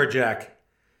lumberjack.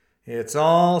 It's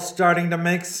all starting to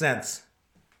make sense.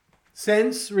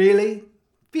 Sense, really?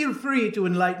 Feel free to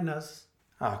enlighten us.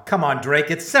 Oh, come on, Drake,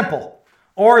 it's simple.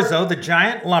 Orzo, the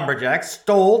giant lumberjack,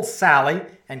 stole Sally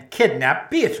and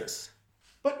kidnapped Beatrice.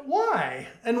 But why?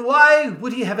 And why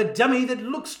would he have a dummy that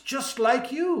looks just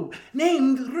like you,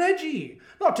 named Reggie?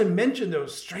 Not to mention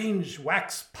those strange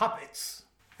wax puppets.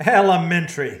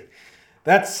 Elementary.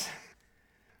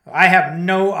 I have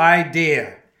no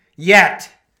idea. Yet.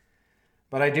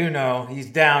 But I do know he's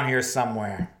down here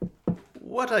somewhere.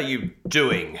 What are you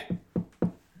doing?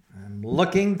 I'm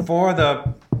looking for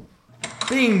the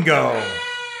bingo.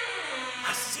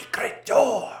 A secret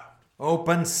door.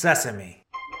 Open sesame.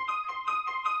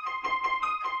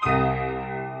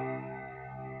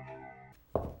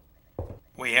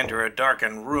 We enter a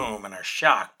darkened room and are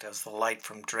shocked as the light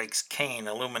from Drake's cane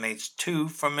illuminates two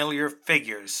familiar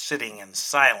figures sitting in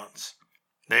silence.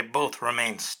 They both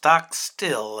remain stock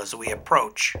still as we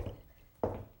approach.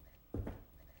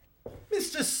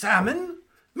 Mr. Salmon?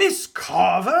 Miss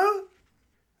Carver?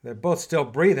 They're both still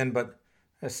breathing, but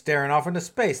they're staring off into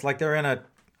space like they're in a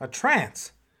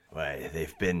trance. Why,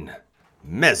 they've been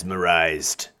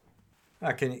mesmerized.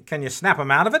 Can you snap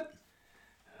them out of it?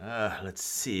 Let's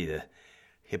see. The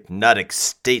hypnotic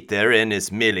state they're in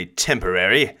is merely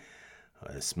temporary.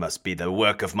 This must be the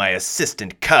work of my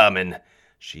assistant, Carmen.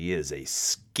 She is a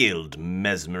skilled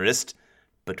mesmerist.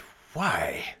 But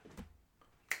why?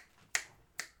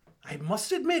 I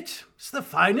must admit, it's the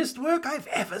finest work I've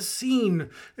ever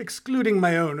seen, excluding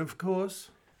my own, of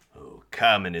course. Oh,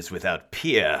 Carmen is without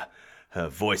peer. Her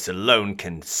voice alone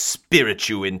can spirit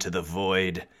you into the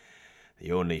void.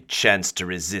 The only chance to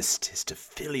resist is to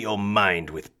fill your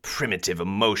mind with primitive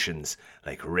emotions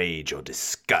like rage or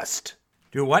disgust.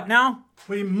 Do what now?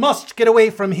 We must get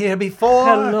away from here before...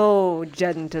 Hello,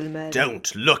 gentlemen.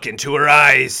 Don't look into her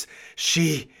eyes.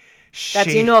 She...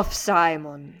 That's enough,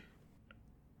 Simon.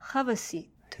 Have a seat.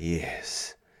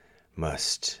 Yes,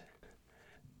 must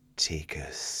take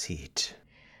a seat.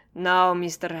 Now,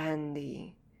 Mr.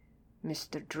 Handy,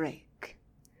 Mr. Drake,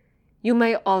 you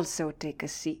may also take a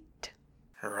seat.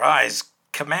 Her eyes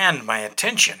command my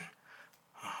attention.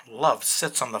 Love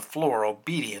sits on the floor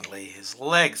obediently. His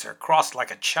legs are crossed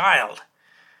like a child,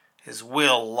 his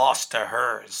will lost to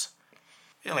hers.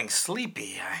 Feeling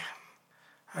sleepy,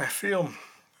 I feel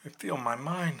my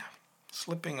mind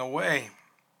slipping away.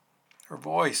 Her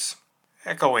voice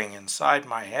echoing inside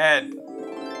my head.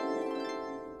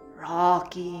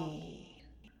 Rocky,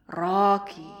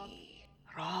 Rocky,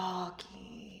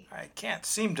 Rocky. I can't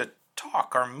seem to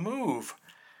talk or move.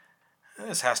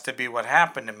 This has to be what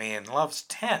happened to me in Love's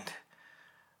tent.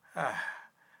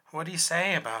 What do you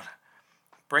say about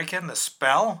breaking the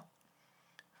spell?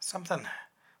 Something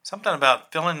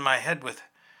about filling my head with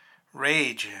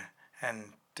rage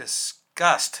and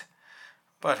disgust.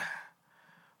 But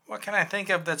what can I think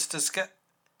of that's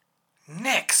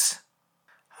Nix!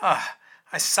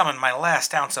 I summon my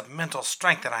last ounce of mental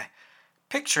strength and I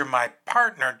picture my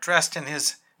partner dressed in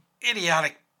his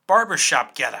idiotic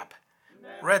barbershop getup.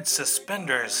 Red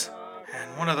suspenders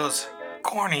and one of those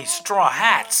corny straw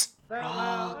hats.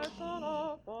 Rocky,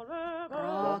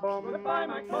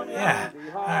 Rocky. Yeah,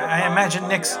 I imagine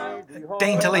Nix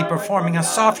daintily performing a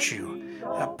soft shoe,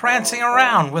 prancing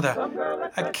around with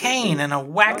a cane and a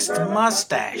waxed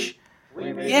mustache.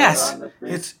 Yes,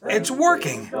 it's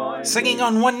working. Singing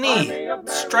on one knee,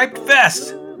 striped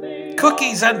vest,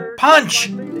 cookies and punch.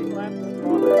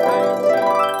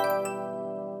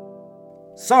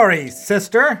 Sorry,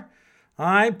 sister.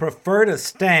 I prefer to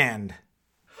stand.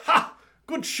 Ha!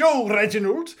 Good show,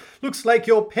 Reginald. Looks like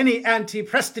your penny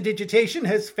anti-prestidigitation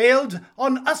has failed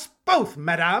on us both,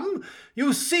 madame.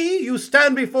 You see, you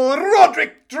stand before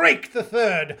Roderick Drake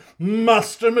III,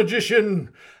 master magician.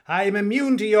 I am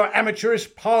immune to your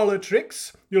amateurish parlor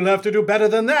tricks. You'll have to do better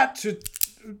than that to...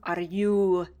 Are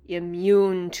you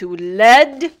immune to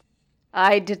lead?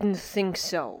 I didn't think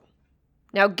so.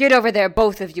 Now get over there,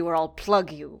 both of you, or I'll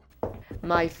plug you.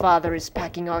 My father is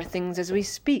packing our things as we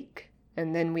speak,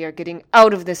 and then we are getting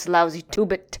out of this lousy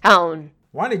two-bit town.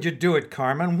 Why did you do it,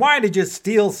 Carmen? Why did you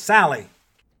steal Sally?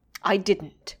 I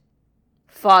didn't.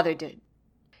 Father did.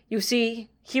 You see,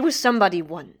 he was somebody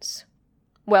once.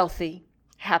 Wealthy,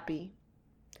 happy,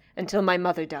 until my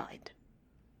mother died.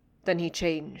 Then he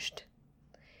changed.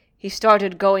 He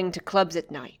started going to clubs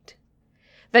at night.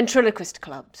 Ventriloquist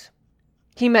clubs.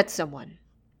 He met someone.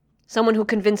 Someone who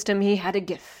convinced him he had a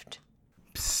gift.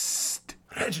 Psst,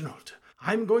 Reginald.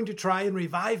 I'm going to try and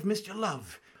revive Mr.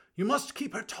 Love. You must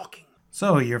keep her talking.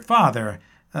 So, your father,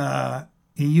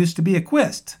 he used to be a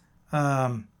quist.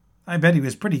 I bet he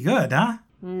was pretty good, huh?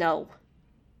 No.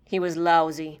 He was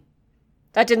lousy.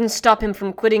 That didn't stop him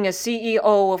from quitting as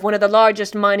CEO of one of the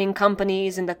largest mining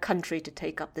companies in the country to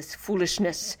take up this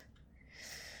foolishness.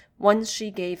 Once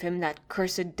she gave him that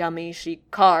cursed dummy she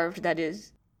carved, that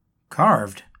is.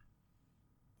 Carved?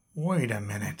 Wait a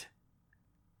minute.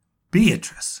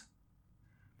 Beatrice.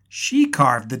 She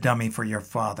carved the dummy for your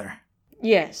father.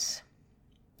 Yes.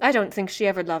 I don't think she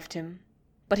ever loved him.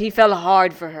 But he fell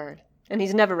hard for her, and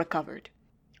he's never recovered.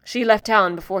 She left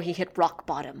town before he hit rock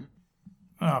bottom.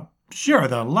 Sure,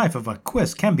 the life of a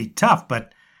quist can be tough,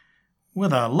 but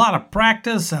with a lot of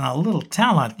practice and a little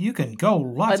talent, you can go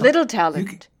lots A little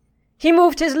talent. He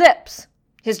moved his lips.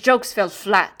 His jokes fell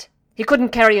flat. He couldn't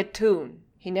carry a tune.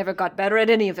 He never got better at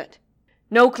any of it.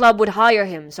 No club would hire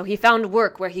him, so he found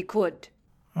work where he could.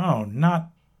 Oh,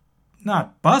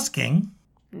 not busking?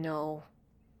 No,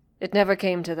 it never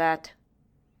came to that.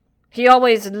 He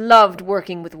always loved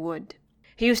working with wood.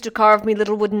 He used to carve me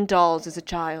little wooden dolls as a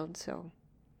child, so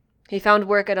he found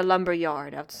work at a lumber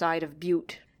yard outside of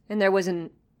Butte, and there was an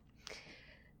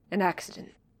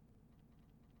accident.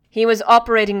 He was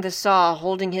operating the saw,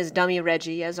 holding his dummy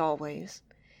Reggie, as always.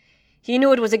 He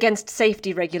knew it was against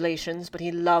safety regulations, but he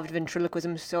loved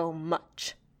ventriloquism so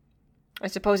much. I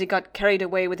suppose he got carried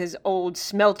away with his old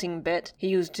smelting bit he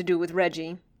used to do with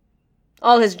Reggie.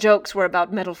 All his jokes were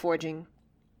about metal forging.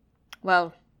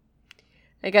 Well,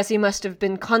 I guess he must have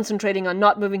been concentrating on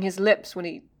not moving his lips when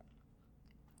he...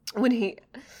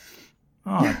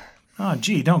 Oh,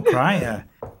 gee, don't cry.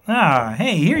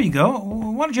 Hey, here you go.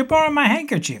 Why don't you borrow my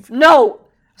handkerchief? No!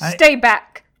 Stay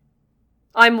back!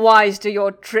 I'm wise to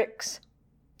your tricks.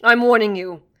 I'm warning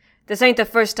you. This ain't the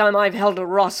first time I've held a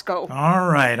Roscoe. All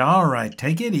right.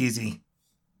 Take it easy.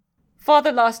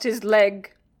 Father lost his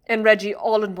leg and Reggie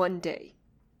all in one day.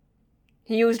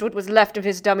 He used what was left of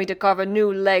his dummy to carve a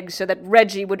new leg so that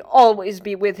Reggie would always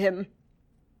be with him.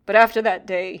 But after that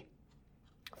day,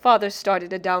 Father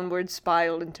started a downward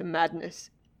spiral into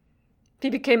madness. He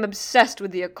became obsessed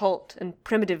with the occult and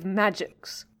primitive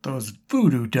magics. Those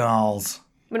voodoo dolls.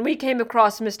 When we came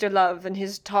across Mr. Love and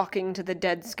his talking to the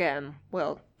dead scam,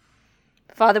 well,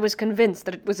 Father was convinced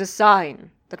that it was a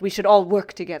sign that we should all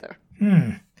work together.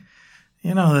 You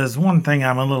know, there's one thing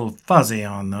I'm a little fuzzy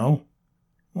on, though.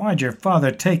 Why'd your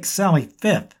father take Sally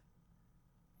Fifth?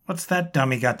 What's that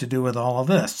dummy got to do with all of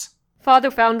this?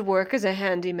 Father found work as a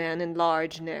handyman in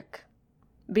Large Neck.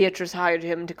 Beatrice hired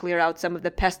him to clear out some of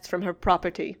the pests from her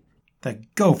property. The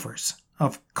Gophers.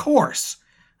 Of course.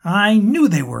 I knew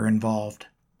they were involved.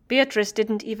 Beatrice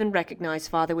didn't even recognize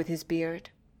Father with his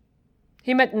beard.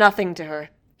 He meant nothing to her.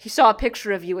 He saw a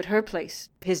picture of you at her place,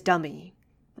 his dummy,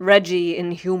 Reggie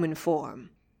in human form.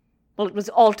 Well, it was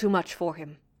all too much for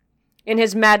him. In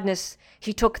his madness,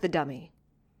 he took the dummy.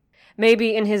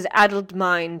 Maybe in his addled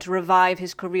mind to revive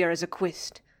his career as a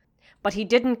quist. But he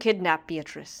didn't kidnap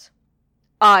Beatrice.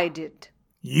 I did.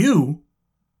 You?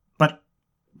 But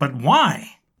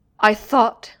why? I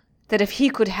thought that if he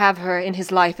could have her in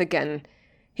his life again,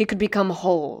 he could become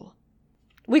whole.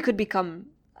 We could become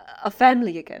a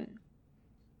family again.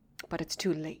 But it's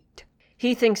too late.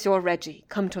 He thinks you're Reggie,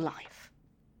 come to life.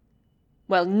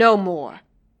 Well, no more.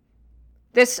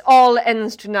 This all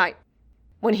ends tonight.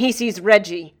 When he sees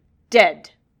Reggie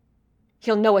dead,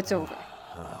 he'll know it's over.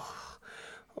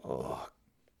 Oh,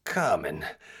 Carmen.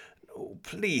 No,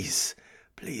 please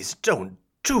don't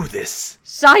do this.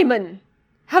 Simon,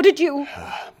 how did you...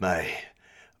 My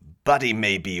body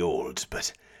may be old,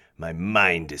 but my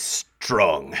mind is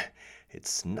strong.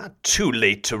 It's not too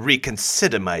late to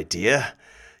reconsider, my dear.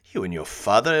 You and your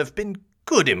father have been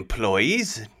good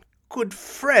employees and good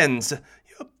friends.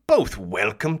 You're both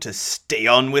welcome to stay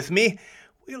on with me.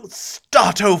 We'll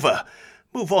start over,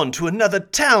 move on to another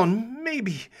town,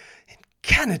 maybe in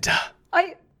Canada.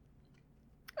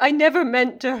 I never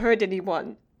meant to hurt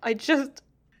anyone. I just...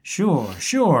 Sure.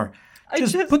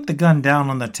 Just put the gun down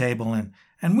on the table and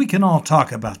and we can all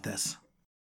talk about this.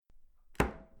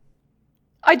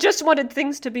 I just wanted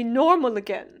things to be normal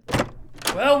again.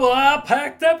 Well, we're all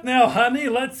packed up now, honey.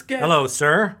 Let's get... Hello,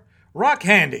 sir. Rock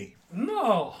handy.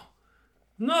 No,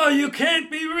 you can't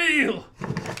be real.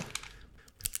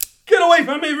 Get away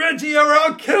from me, Reggie, or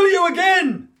I'll kill you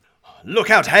again. Look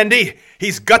out, Handy!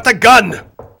 He's got the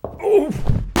gun! Oof.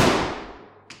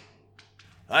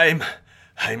 I'm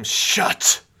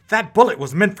shot. That bullet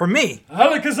was meant for me.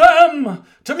 Alakazam!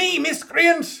 To me,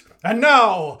 miscreant! And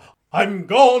now, I'm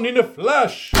gone in a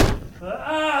flash.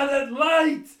 That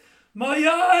light! My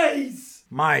eyes!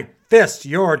 My fist,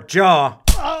 your jaw.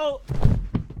 Oh,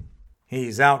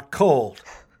 He's out cold.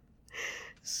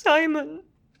 Simon.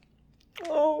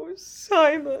 Oh,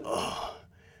 Simon.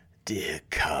 Dear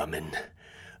Carmen,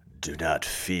 do not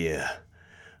fear.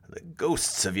 The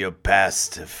ghosts of your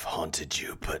past have haunted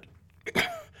you, but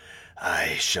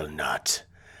I shall not.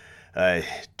 I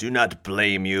do not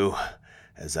blame you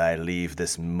as I leave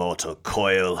this mortal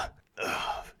coil.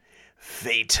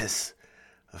 Fate has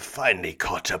finally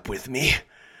caught up with me,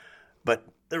 but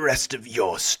the rest of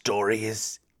your story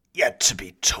is yet to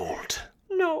be told.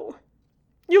 No.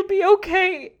 You'll be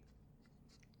okay.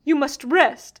 You must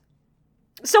rest.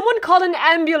 Someone call an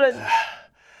ambulance.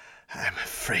 I'm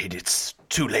afraid it's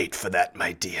too late for that,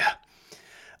 my dear.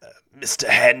 Mr.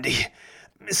 Handy,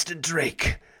 Mr.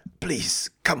 Drake, please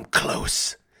come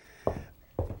close.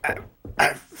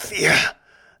 I fear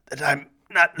that I'm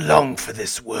not long for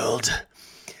this world.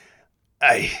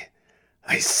 I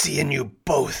see in you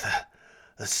both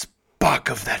a spark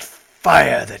of that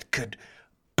fire that could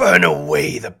burn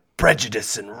away the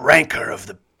prejudice and rancor of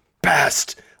the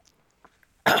past.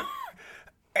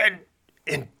 And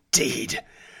indeed,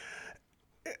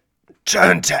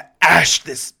 turn to ash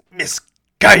this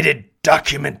misguided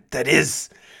document that is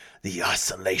the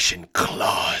Oscillation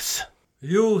Clause.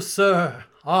 You, sir,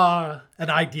 are an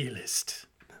idealist.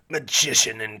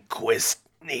 Magician and quest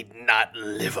need not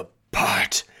live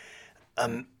apart.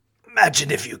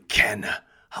 Imagine, if you can,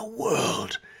 a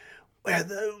world where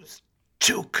those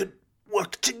two could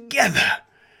work together,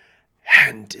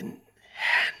 hand in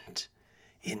hand,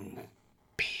 in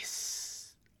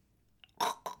peace.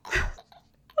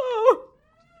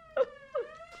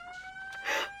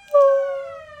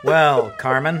 Well,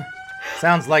 Carmen,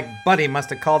 sounds like Buddy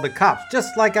must have called the cops,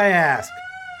 just like I asked.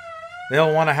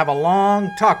 They'll want to have a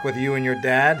long talk with you and your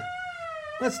dad.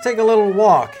 Let's take a little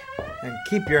walk, and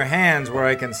keep your hands where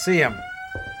I can see them.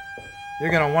 You're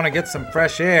going to want to get some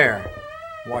fresh air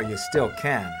while you still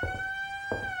can.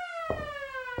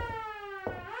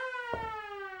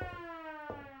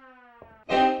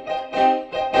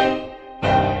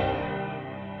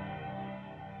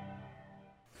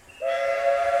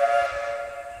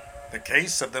 The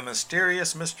case of the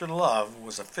mysterious Mr. Love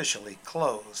was officially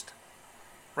closed.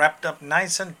 Wrapped up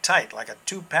nice and tight like a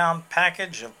 2-pound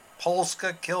package of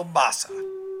Polska kielbasa.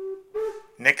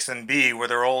 Nix and Bee were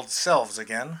their old selves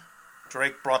again.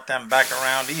 Drake brought them back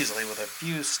around easily with a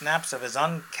few snaps of his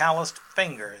uncalloused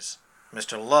fingers.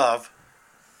 Mr. Love,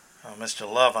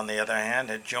 on the other hand,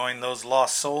 had joined those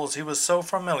lost souls he was so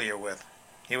familiar with.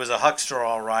 He was a huckster,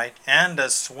 all right, and a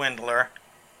swindler,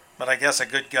 but I guess a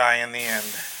good guy in the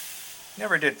end.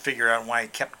 Never did figure out why he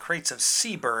kept crates of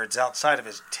seabirds outside of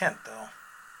his tent, though.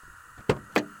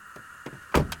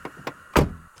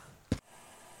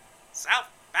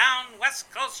 Southbound West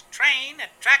Coast train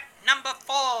at track number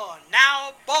 4,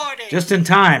 now boarding. Just in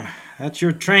time. That's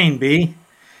your train, Bee.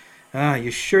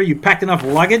 You sure you packed enough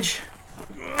luggage?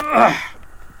 Ugh.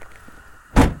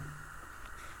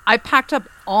 I packed up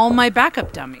all my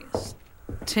backup dummies.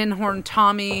 Tin Horn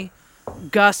Tommy,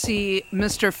 Gussie,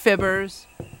 Mr. Fibbers.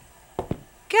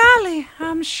 Golly,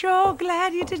 I'm sure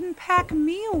glad you didn't pack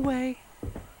me away.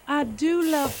 I do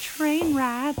love train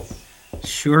rides.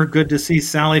 Sure good to see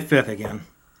Sally Fifth again.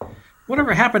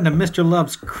 Whatever happened to Mr.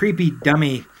 Love's creepy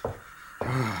dummy,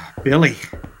 Billy?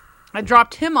 I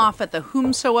dropped him off at the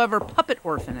Whomsoever Puppet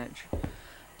Orphanage.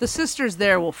 The sisters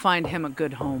there will find him a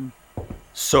good home.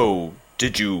 So,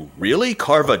 did you really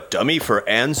carve a dummy for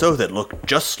Anzo that looked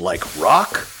just like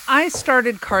Rock? I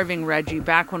started carving Reggie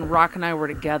back when Rock and I were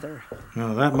together.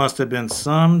 Oh, that must have been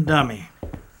some dummy.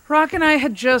 Rock and I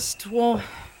had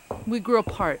we grew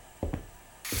apart.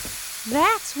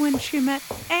 That's when she met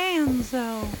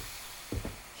Anzo.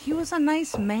 He was a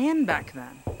nice man back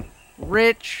then.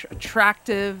 Rich,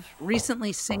 attractive,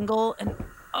 recently single, and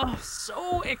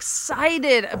so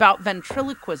excited about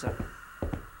ventriloquism.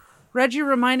 Reggie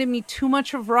reminded me too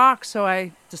much of Rock, so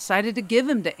I decided to give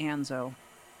him to Anzo.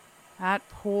 That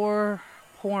poor,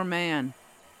 poor man.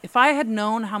 If I had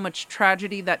known how much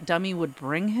tragedy that dummy would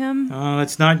bring him... Oh,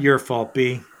 it's not your fault,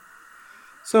 Bee.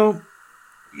 So,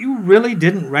 you really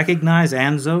didn't recognize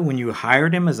Anzo when you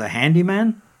hired him as a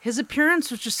handyman? His appearance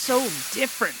was just so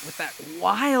different with that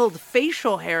wild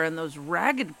facial hair and those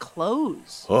ragged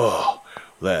clothes. Oh,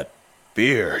 that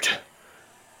beard.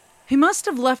 He must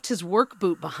have left his work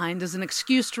boot behind as an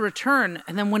excuse to return,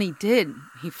 and then when he did,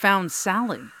 he found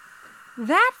Sally.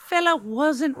 That fella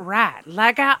wasn't right,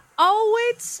 like I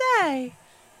always say.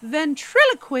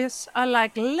 Ventriloquists are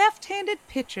like left-handed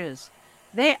pitchers.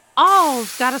 They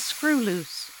all's got a screw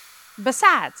loose.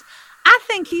 Besides, I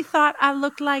think he thought I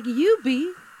looked like you,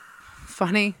 Bee.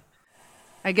 Funny.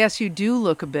 I guess you do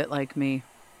look a bit like me.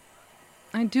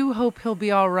 I do hope he'll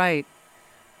be all right.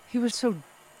 He was so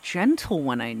gentle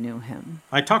when I knew him.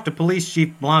 I talked to Police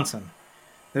Chief Blonson.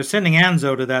 They're sending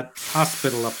Anzo to that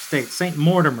hospital upstate, St.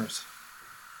 Mortimer's.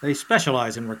 They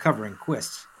specialize in recovering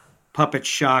quists. Puppet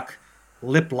shock,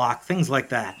 lip lock, things like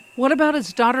that. What about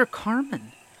his daughter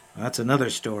Carmen? That's another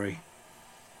story.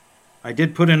 I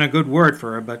did put in a good word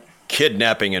for her, but...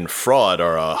 Kidnapping and fraud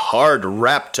are a hard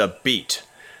rap to beat.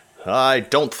 I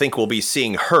don't think we'll be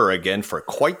seeing her again for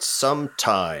quite some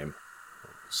time.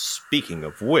 Speaking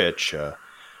of which,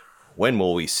 when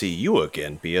will we see you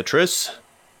again, Beatrice?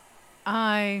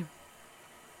 I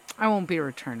won't be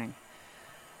returning.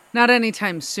 Not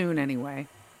anytime soon, anyway.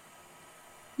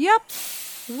 Yep,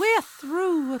 we're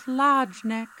through with Lodge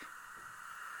Neck.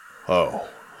 Oh,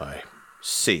 I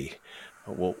see.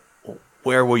 Well,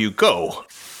 where will you go?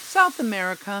 South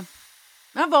America.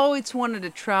 I've always wanted to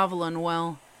travel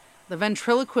unwell. The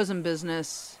ventriloquism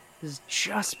business is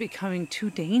just becoming too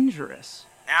dangerous.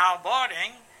 Now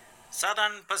boarding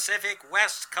Southern Pacific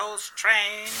West Coast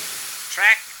train,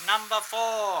 track number 4.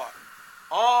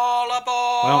 All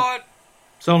aboard! Well,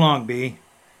 so long, Bee.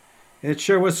 It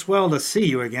sure was swell to see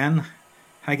you again.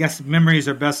 I guess memories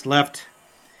are best left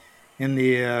in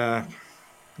the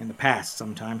past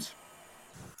sometimes.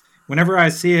 Whenever I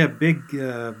see a big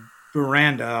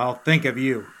veranda, I'll think of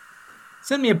you.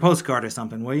 Send me a postcard or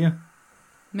something, will you?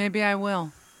 Maybe I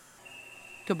will.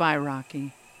 Goodbye,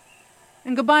 Rocky.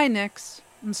 And goodbye, Nix.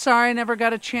 I'm sorry I never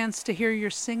got a chance to hear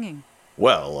your singing.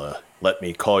 Well, Let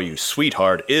Me Call You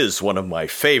Sweetheart is one of my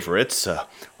favorites.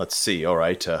 Let's see, all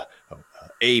right.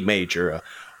 A major.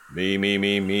 Me, me,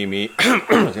 me, me, me.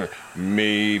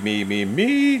 Me, me, me,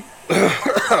 me.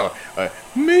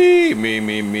 Me, me,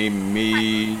 me, me,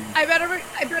 me. I better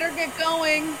get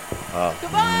going.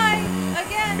 Goodbye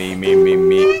again. Me, me, me,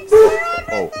 me.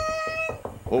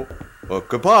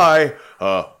 Goodbye.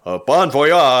 Bon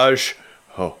voyage.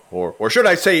 Or should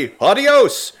I say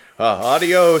adios?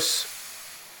 Adios.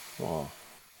 Oh.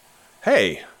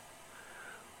 Hey,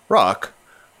 Rock,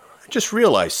 I just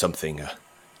realized something.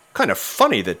 Kind of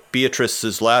funny that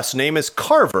Beatrice's last name is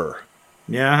Carver.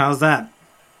 Yeah, how's that?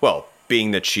 Well,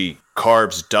 being that she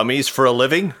carves dummies for a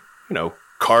living. You know,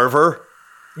 Carver.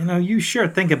 You know, you sure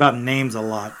think about names a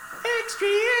lot. Extra,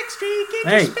 get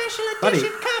Hey, your special buddy.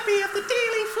 edition copy of the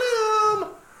Daily Flume.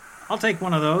 I'll take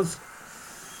one of those.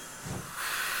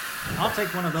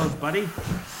 Buddy.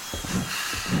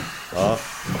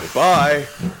 Goodbye.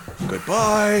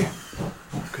 Goodbye.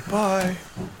 Goodbye.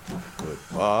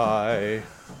 Goodbye.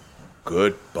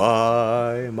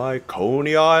 Goodbye, my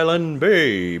Coney Island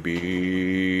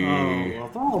baby. Oh,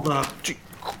 of all the... Gee,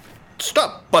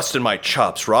 stop busting my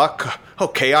chops, Rock.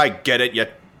 Okay, I get it. You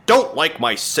don't like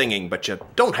my singing, but you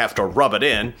don't have to rub it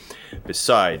in.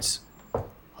 Besides,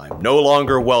 I'm no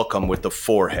longer welcome with the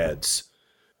Foreheads.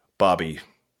 Bobby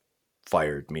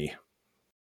fired me.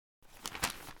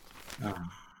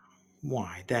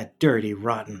 Why, that dirty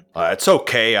rotten... It's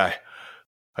okay.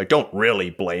 I don't really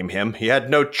blame him. He had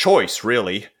no choice,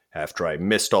 really, after I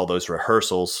missed all those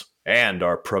rehearsals and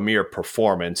our premiere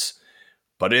performance.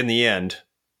 But in the end,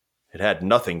 it had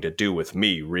nothing to do with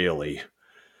me, really.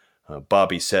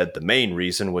 Bobby said the main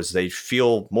reason was they'd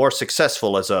feel more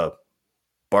successful as a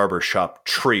barbershop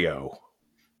trio.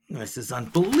 This is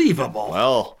unbelievable.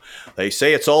 Well, they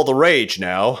say it's all the rage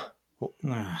now.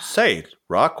 Say,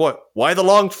 Rock, why the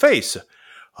long face?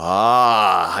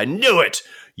 Ah, I knew it!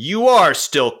 You are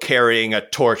still carrying a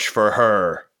torch for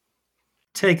her.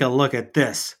 Take a look at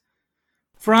this.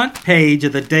 Front page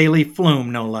of the Daily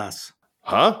Flume, no less.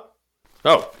 Huh?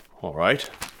 Oh, all right.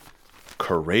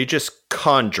 Courageous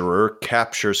conjurer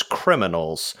captures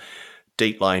criminals.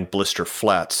 Dateline Blister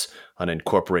Flats,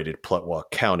 unincorporated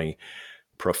Pletwauk County.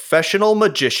 Professional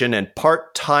magician and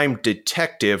part-time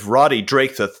detective Roddy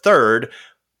Drake III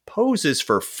poses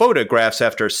for photographs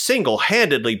after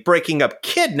single-handedly breaking up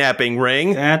kidnapping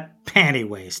ring. That panty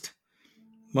waist.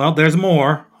 Well, there's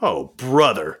more. Oh,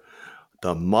 brother.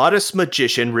 The modest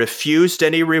magician refused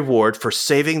any reward for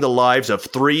saving the lives of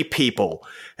 3 people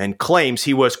and claims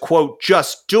he was, quote,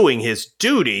 just doing his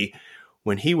duty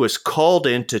when he was called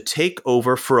in to take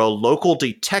over for a local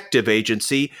detective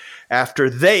agency after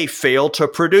they failed to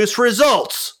produce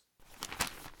results.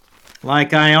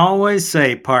 Like I always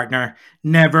say, partner,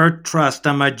 never trust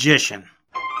a magician.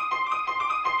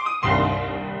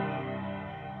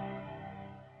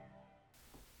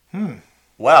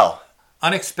 Well,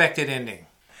 Unexpected ending.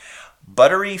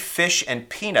 buttery fish and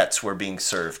peanuts were being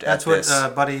served That's at what this.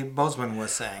 Buddy Bozeman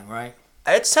was saying, right?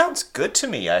 It sounds good to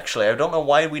me, actually. I don't know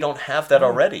why we don't have that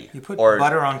already. You put Or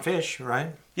butter on fish,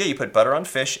 right? Yeah, you put butter on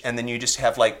fish, and then you just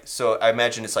have so I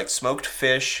imagine it's like smoked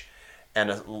fish and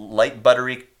a light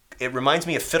buttery. It reminds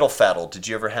me of fiddle faddle. Did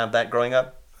you ever have that growing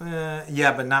up?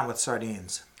 Yeah, but not with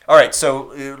sardines. All right,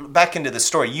 so back into the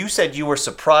story. You said you were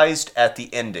surprised at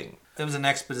the ending. There was an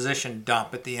exposition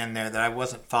dump at the end there that I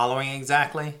wasn't following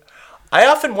exactly. I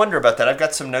often wonder about that. I've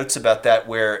got some notes about that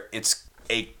where it's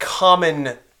a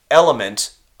common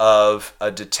element of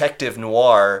a detective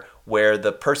noir where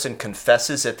the person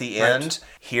confesses at the end.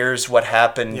 Here's what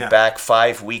happened back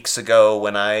 5 weeks ago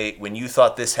when you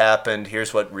thought this happened.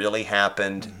 Here's what really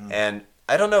happened. Mm-hmm. And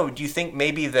I don't know, do you think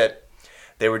maybe that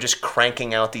they were just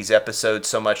cranking out these episodes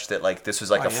so much that this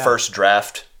was like first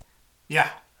draft? Yeah.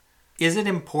 Is it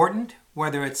important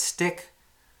whether it's stick,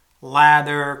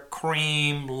 lather,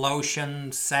 cream,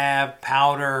 lotion, salve,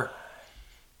 powder,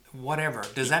 whatever?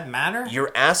 Does that matter?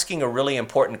 You're asking a really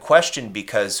important question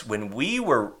because when we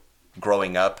were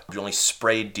growing up, you only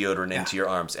sprayed deodorant into your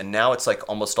arms, and now it's like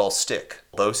almost all stick.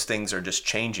 Those things are just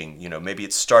changing. Maybe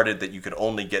it started that you could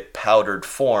only get powdered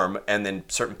form, and then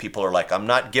certain people are like, I'm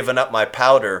not giving up my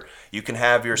powder. You can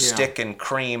have your stick and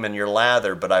cream and your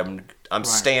lather, but I'm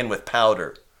staying with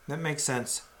powder. That makes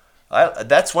sense.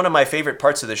 That's one of my favorite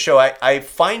parts of the show. I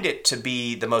find it to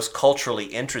be the most culturally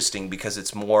interesting because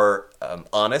it's more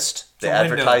honest. The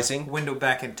advertising window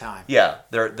back in time. Yeah,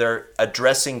 they're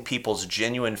addressing people's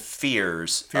genuine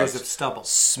fears of stubble,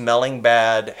 smelling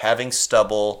bad, having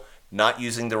stubble, not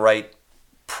using the right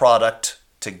product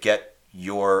to get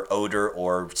your odor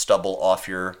or stubble off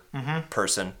your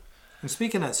person. And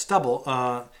speaking of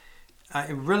stubble,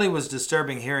 it really was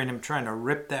disturbing hearing him trying to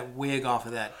rip that wig off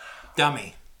of that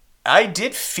dummy. I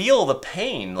did feel the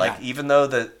pain, even though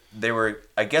they were,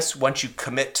 I guess once you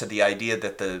commit to the idea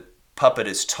that the puppet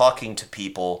is talking to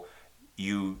people,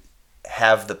 you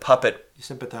have the puppet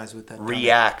sympathize with that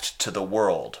react to the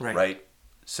world, right?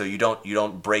 So you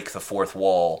don't break the fourth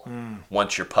wall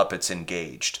once your puppet's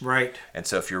engaged. Right. And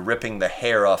so if you're ripping the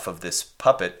hair off of this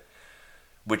puppet,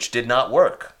 which did not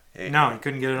work. No, he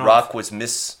couldn't get it off. Rock was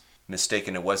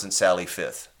mistaken. It wasn't Sally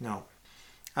Fifth. No.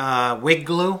 Wig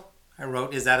glue. I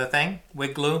wrote, is that a thing?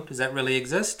 Wig glue? Does that really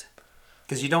exist?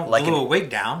 Because you don't glue a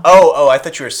wig down. Oh, I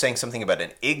thought you were saying something about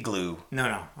an igloo.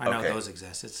 No. I know those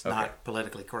exist. It's not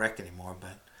politically correct anymore,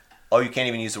 but... Oh, you can't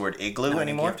even use the word igloo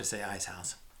anymore? You have to say ice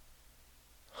house.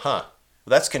 Huh.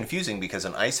 Well, that's confusing because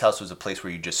an ice house was a place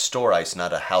where you just store ice,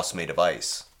 not a house made of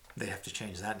ice. They have to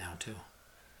change that now, too.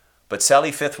 But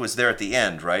Sally Fifth was there at the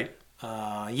end, right?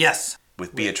 Yes.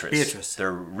 With Beatrice.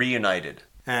 They're reunited.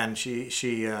 And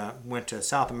she went to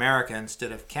South America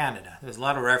instead of Canada. There's a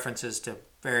lot of references to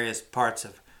various parts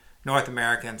of North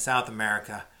America and South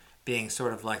America being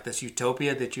sort of like this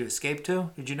utopia that you escape to.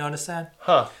 Did you notice that?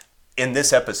 Huh. In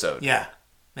this episode? Yeah.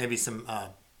 Maybe some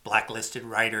blacklisted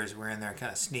writers were in there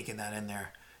kind of sneaking that in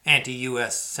there.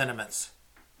 Anti-U.S. sentiments.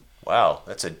 Wow,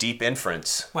 that's a deep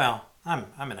inference. Well,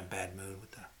 I'm in a bad mood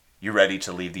with that. You ready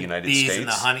to leave the United States? States? Bees and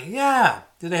the honey. Yeah.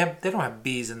 They don't have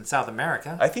bees in South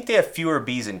America. I think they have fewer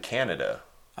bees in Canada.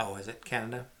 Oh, is it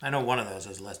Canada? I know one of those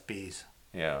has less bees.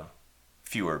 Yeah.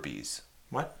 Fewer bees.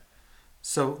 What?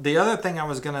 So the other thing I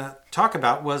was going to talk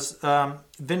about was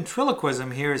ventriloquism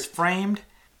here is framed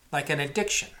like an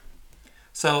addiction.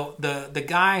 So the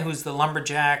guy who's the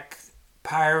lumberjack,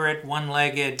 pirate,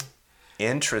 one-legged,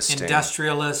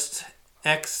 industrialist,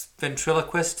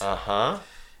 ex-ventriloquist.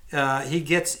 He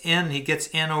gets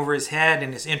in over his head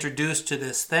and is introduced to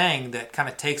this thing that kind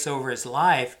of takes over his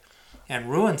life and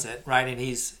ruins it, right? And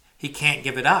he can't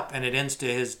give it up, and it ends to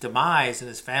his demise and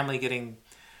his family getting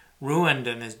ruined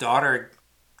and his daughter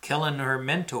killing her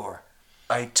mentor.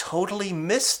 I totally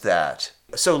missed that.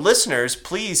 So listeners,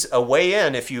 please weigh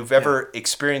in if you've ever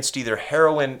experienced either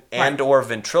heroin and or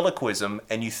ventriloquism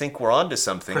and you think we're onto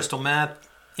something. Crystal meth.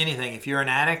 Anything. If you're an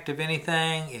addict of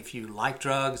anything, if you like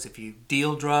drugs, if you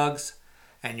deal drugs,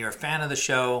 and you're a fan of the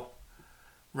show,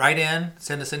 write in,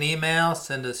 send us an email,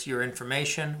 send us your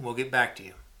information. We'll get back to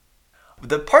you.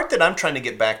 The part that I'm trying to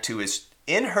get back to is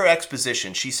in her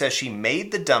exposition, she says she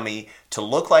made the dummy to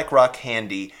look like Rock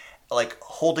Handy, like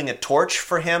holding a torch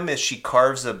for him as she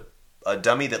carves a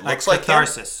dummy that looks like him.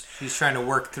 catharsis. She's trying to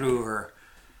work through her.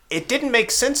 It didn't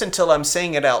make sense until I'm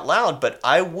saying it out loud, but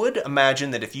I would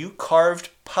imagine that if you carved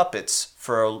puppets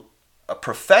for a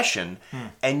profession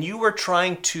and you were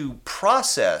trying to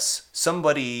process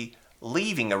somebody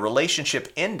leaving, a relationship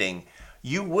ending,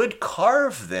 you would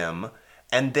carve them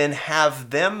and then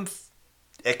have them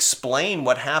explain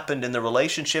what happened in the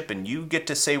relationship, and you get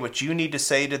to say what you need to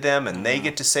say to them, and they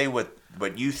get to say what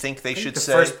you think they should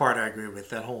say. The first part I agree with,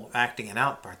 that whole acting it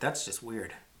out part, that's just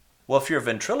weird. Well, if you're a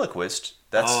ventriloquist,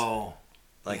 that's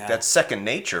that's second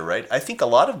nature, right? I think a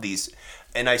lot of these,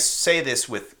 and I say this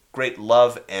with great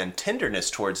love and tenderness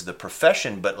towards the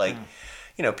profession, but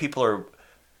people are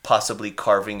possibly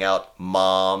carving out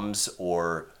moms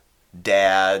or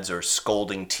dads or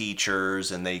scolding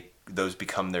teachers, and those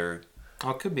become their...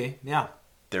 Oh, it could be, yeah.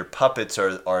 Their puppets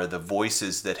are the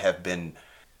voices that have been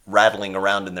rattling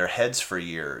around in their heads for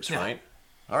years, right?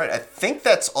 All right, I think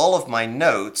that's all of my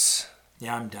notes.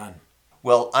 Yeah, I'm done.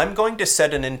 Well, I'm going to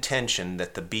set an intention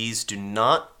that the bees do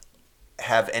not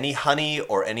have any honey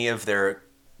or any of their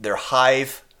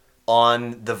hive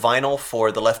on the vinyl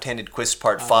for the Left-Handed Quiz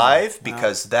Part 5,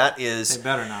 because that is... They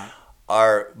better not.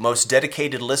 Our most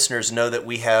dedicated listeners know that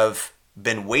we have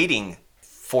been waiting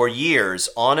for years,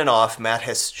 on and off. Matt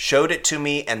has showed it to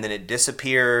me, and then it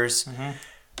disappears. Mm-hmm.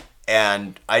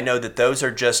 And I know that those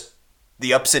are just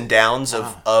the ups and downs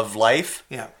of life.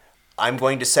 Yeah. I'm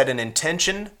going to set an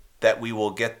intention that we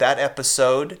will get that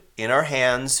episode in our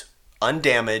hands,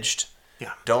 undamaged.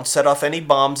 Yeah. Don't set off any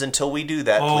bombs until we do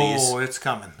that, please. Oh, it's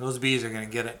coming. Those bees are going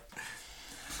to get it.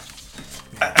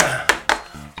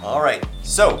 All right.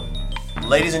 So,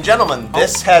 ladies and gentlemen,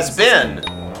 this has been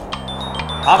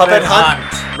Puppet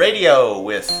Hunt Radio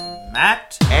with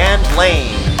Matt and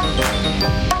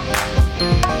Lane.